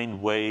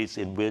find ways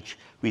in which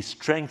we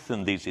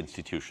strengthen these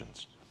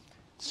institutions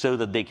so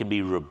that they can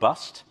be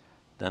robust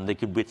and they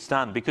can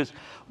withstand. Because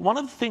one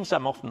of the things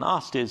I'm often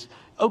asked is,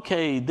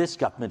 okay, this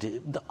government,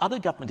 the other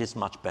government is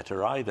much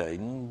better either.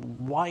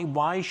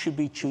 Why should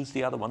we choose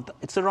the other one?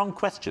 It's the wrong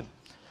question.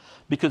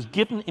 Because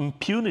given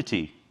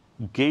impunity,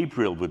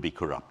 Gabriel would be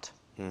corrupt.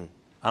 And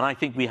I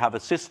think we have a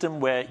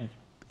system where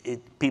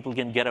people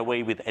can get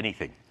away with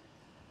anything.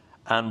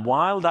 And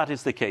while that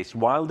is the case,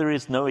 while there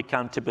is no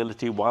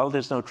accountability, while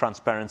there's no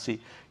transparency,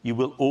 you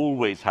will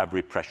always have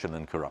repression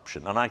and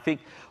corruption. And I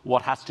think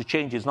what has to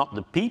change is not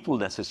the people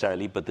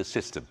necessarily, but the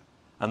system.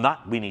 And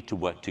that we need to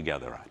work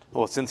together at.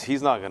 Well, since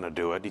he's not going to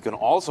do it, you can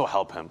also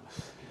help him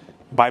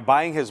by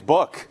buying his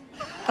book,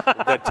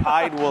 The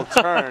Tide Will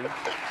Turn,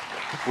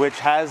 which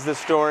has the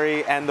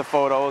story and the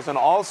photos. And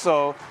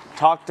also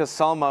talk to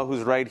Salma,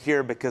 who's right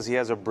here, because he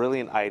has a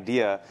brilliant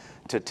idea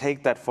to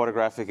take that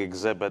photographic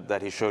exhibit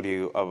that he showed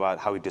you about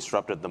how he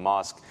disrupted the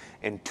mosque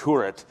and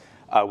tour it.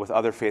 with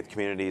other faith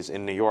communities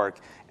in New York.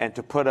 And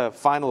to put a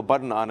final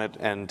button on it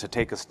and to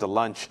take us to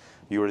lunch,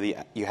 you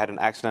had an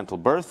accidental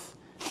birth,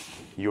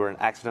 you were an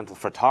accidental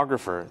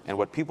photographer, and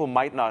what people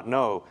might not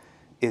know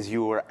is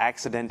you were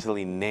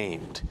accidentally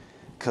named,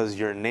 because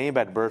your name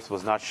at birth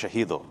was not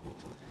Shahidul.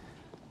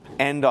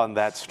 End on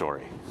that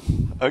story.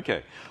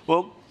 Okay.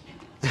 Well,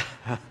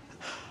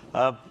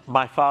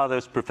 my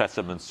father's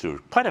Professor Mansour,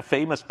 quite a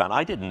famous man.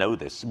 I didn't know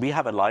this. We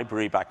have a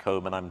library back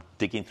home, and I'm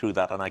digging through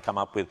that, and I come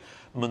up with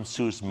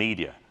Mansour's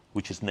Media,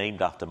 which is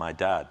named after my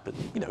dad. But,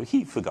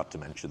 he forgot to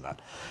mention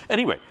that.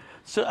 Anyway,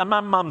 so and my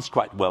mum's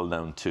quite well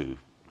known too.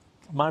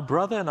 My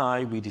brother and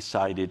I, we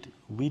decided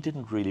we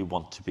didn't really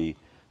want to be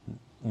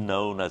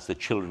known as the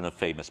children of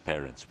famous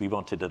parents. We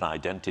wanted an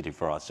identity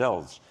for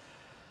ourselves.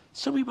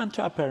 So we went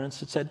to our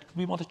parents and said,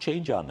 we want to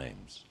change our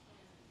names.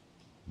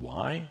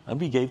 Why? And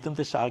we gave them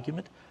this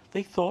argument.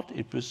 They thought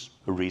it was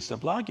a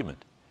reasonable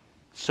argument.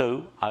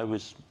 So I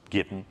was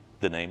given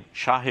the name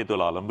Shahidul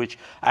Alam, which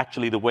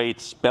actually the way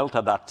it's spelt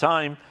at that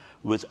time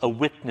was a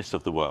witness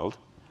of the world.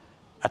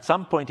 At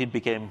some point it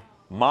became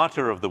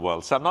martyr of the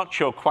world. So I'm not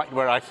sure quite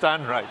where I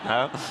stand right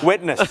now.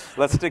 Witness.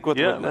 Let's stick with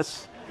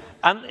witness.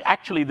 And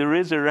actually, there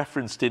is a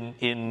reference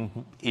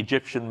in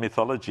Egyptian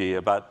mythology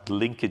about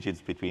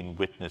linkages between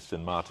witness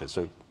and martyr.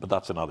 But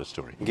that's another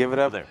story. Give it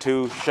up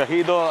to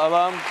Shahidul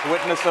Alam,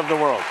 witness of the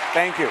world.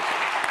 Thank you.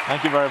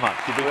 Thank you very much.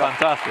 You did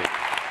fantastic.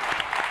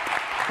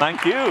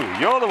 Thank you.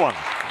 You're the one.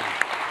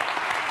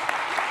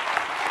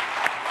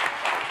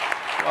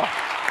 Oh.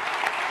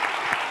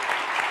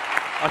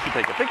 I should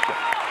take a picture.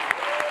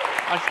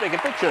 I should take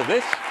a picture of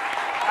this.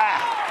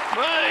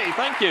 Hey,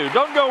 thank you.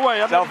 Don't go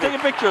away. I'm going to take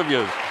a picture of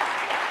you.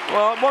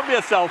 Well, it won't be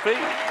a selfie.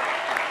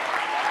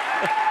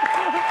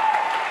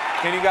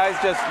 Can you guys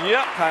just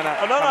kind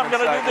of... No, I'm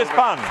going to do this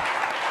pun.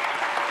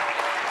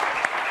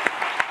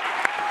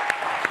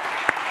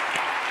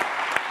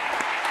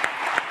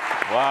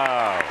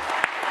 Wow.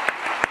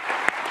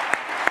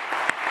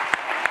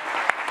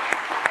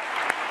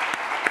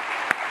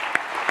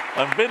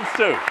 And Vince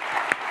too.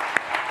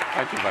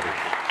 Thank you, buddy.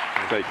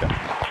 Take care.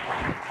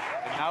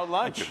 And now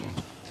lunch.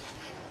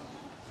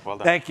 Well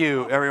done. Thank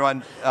you,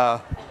 everyone.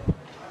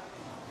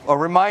 A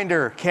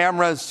reminder,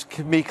 cameras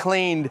can be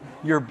cleaned.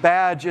 Your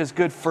badge is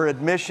good for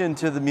admission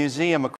to the museum.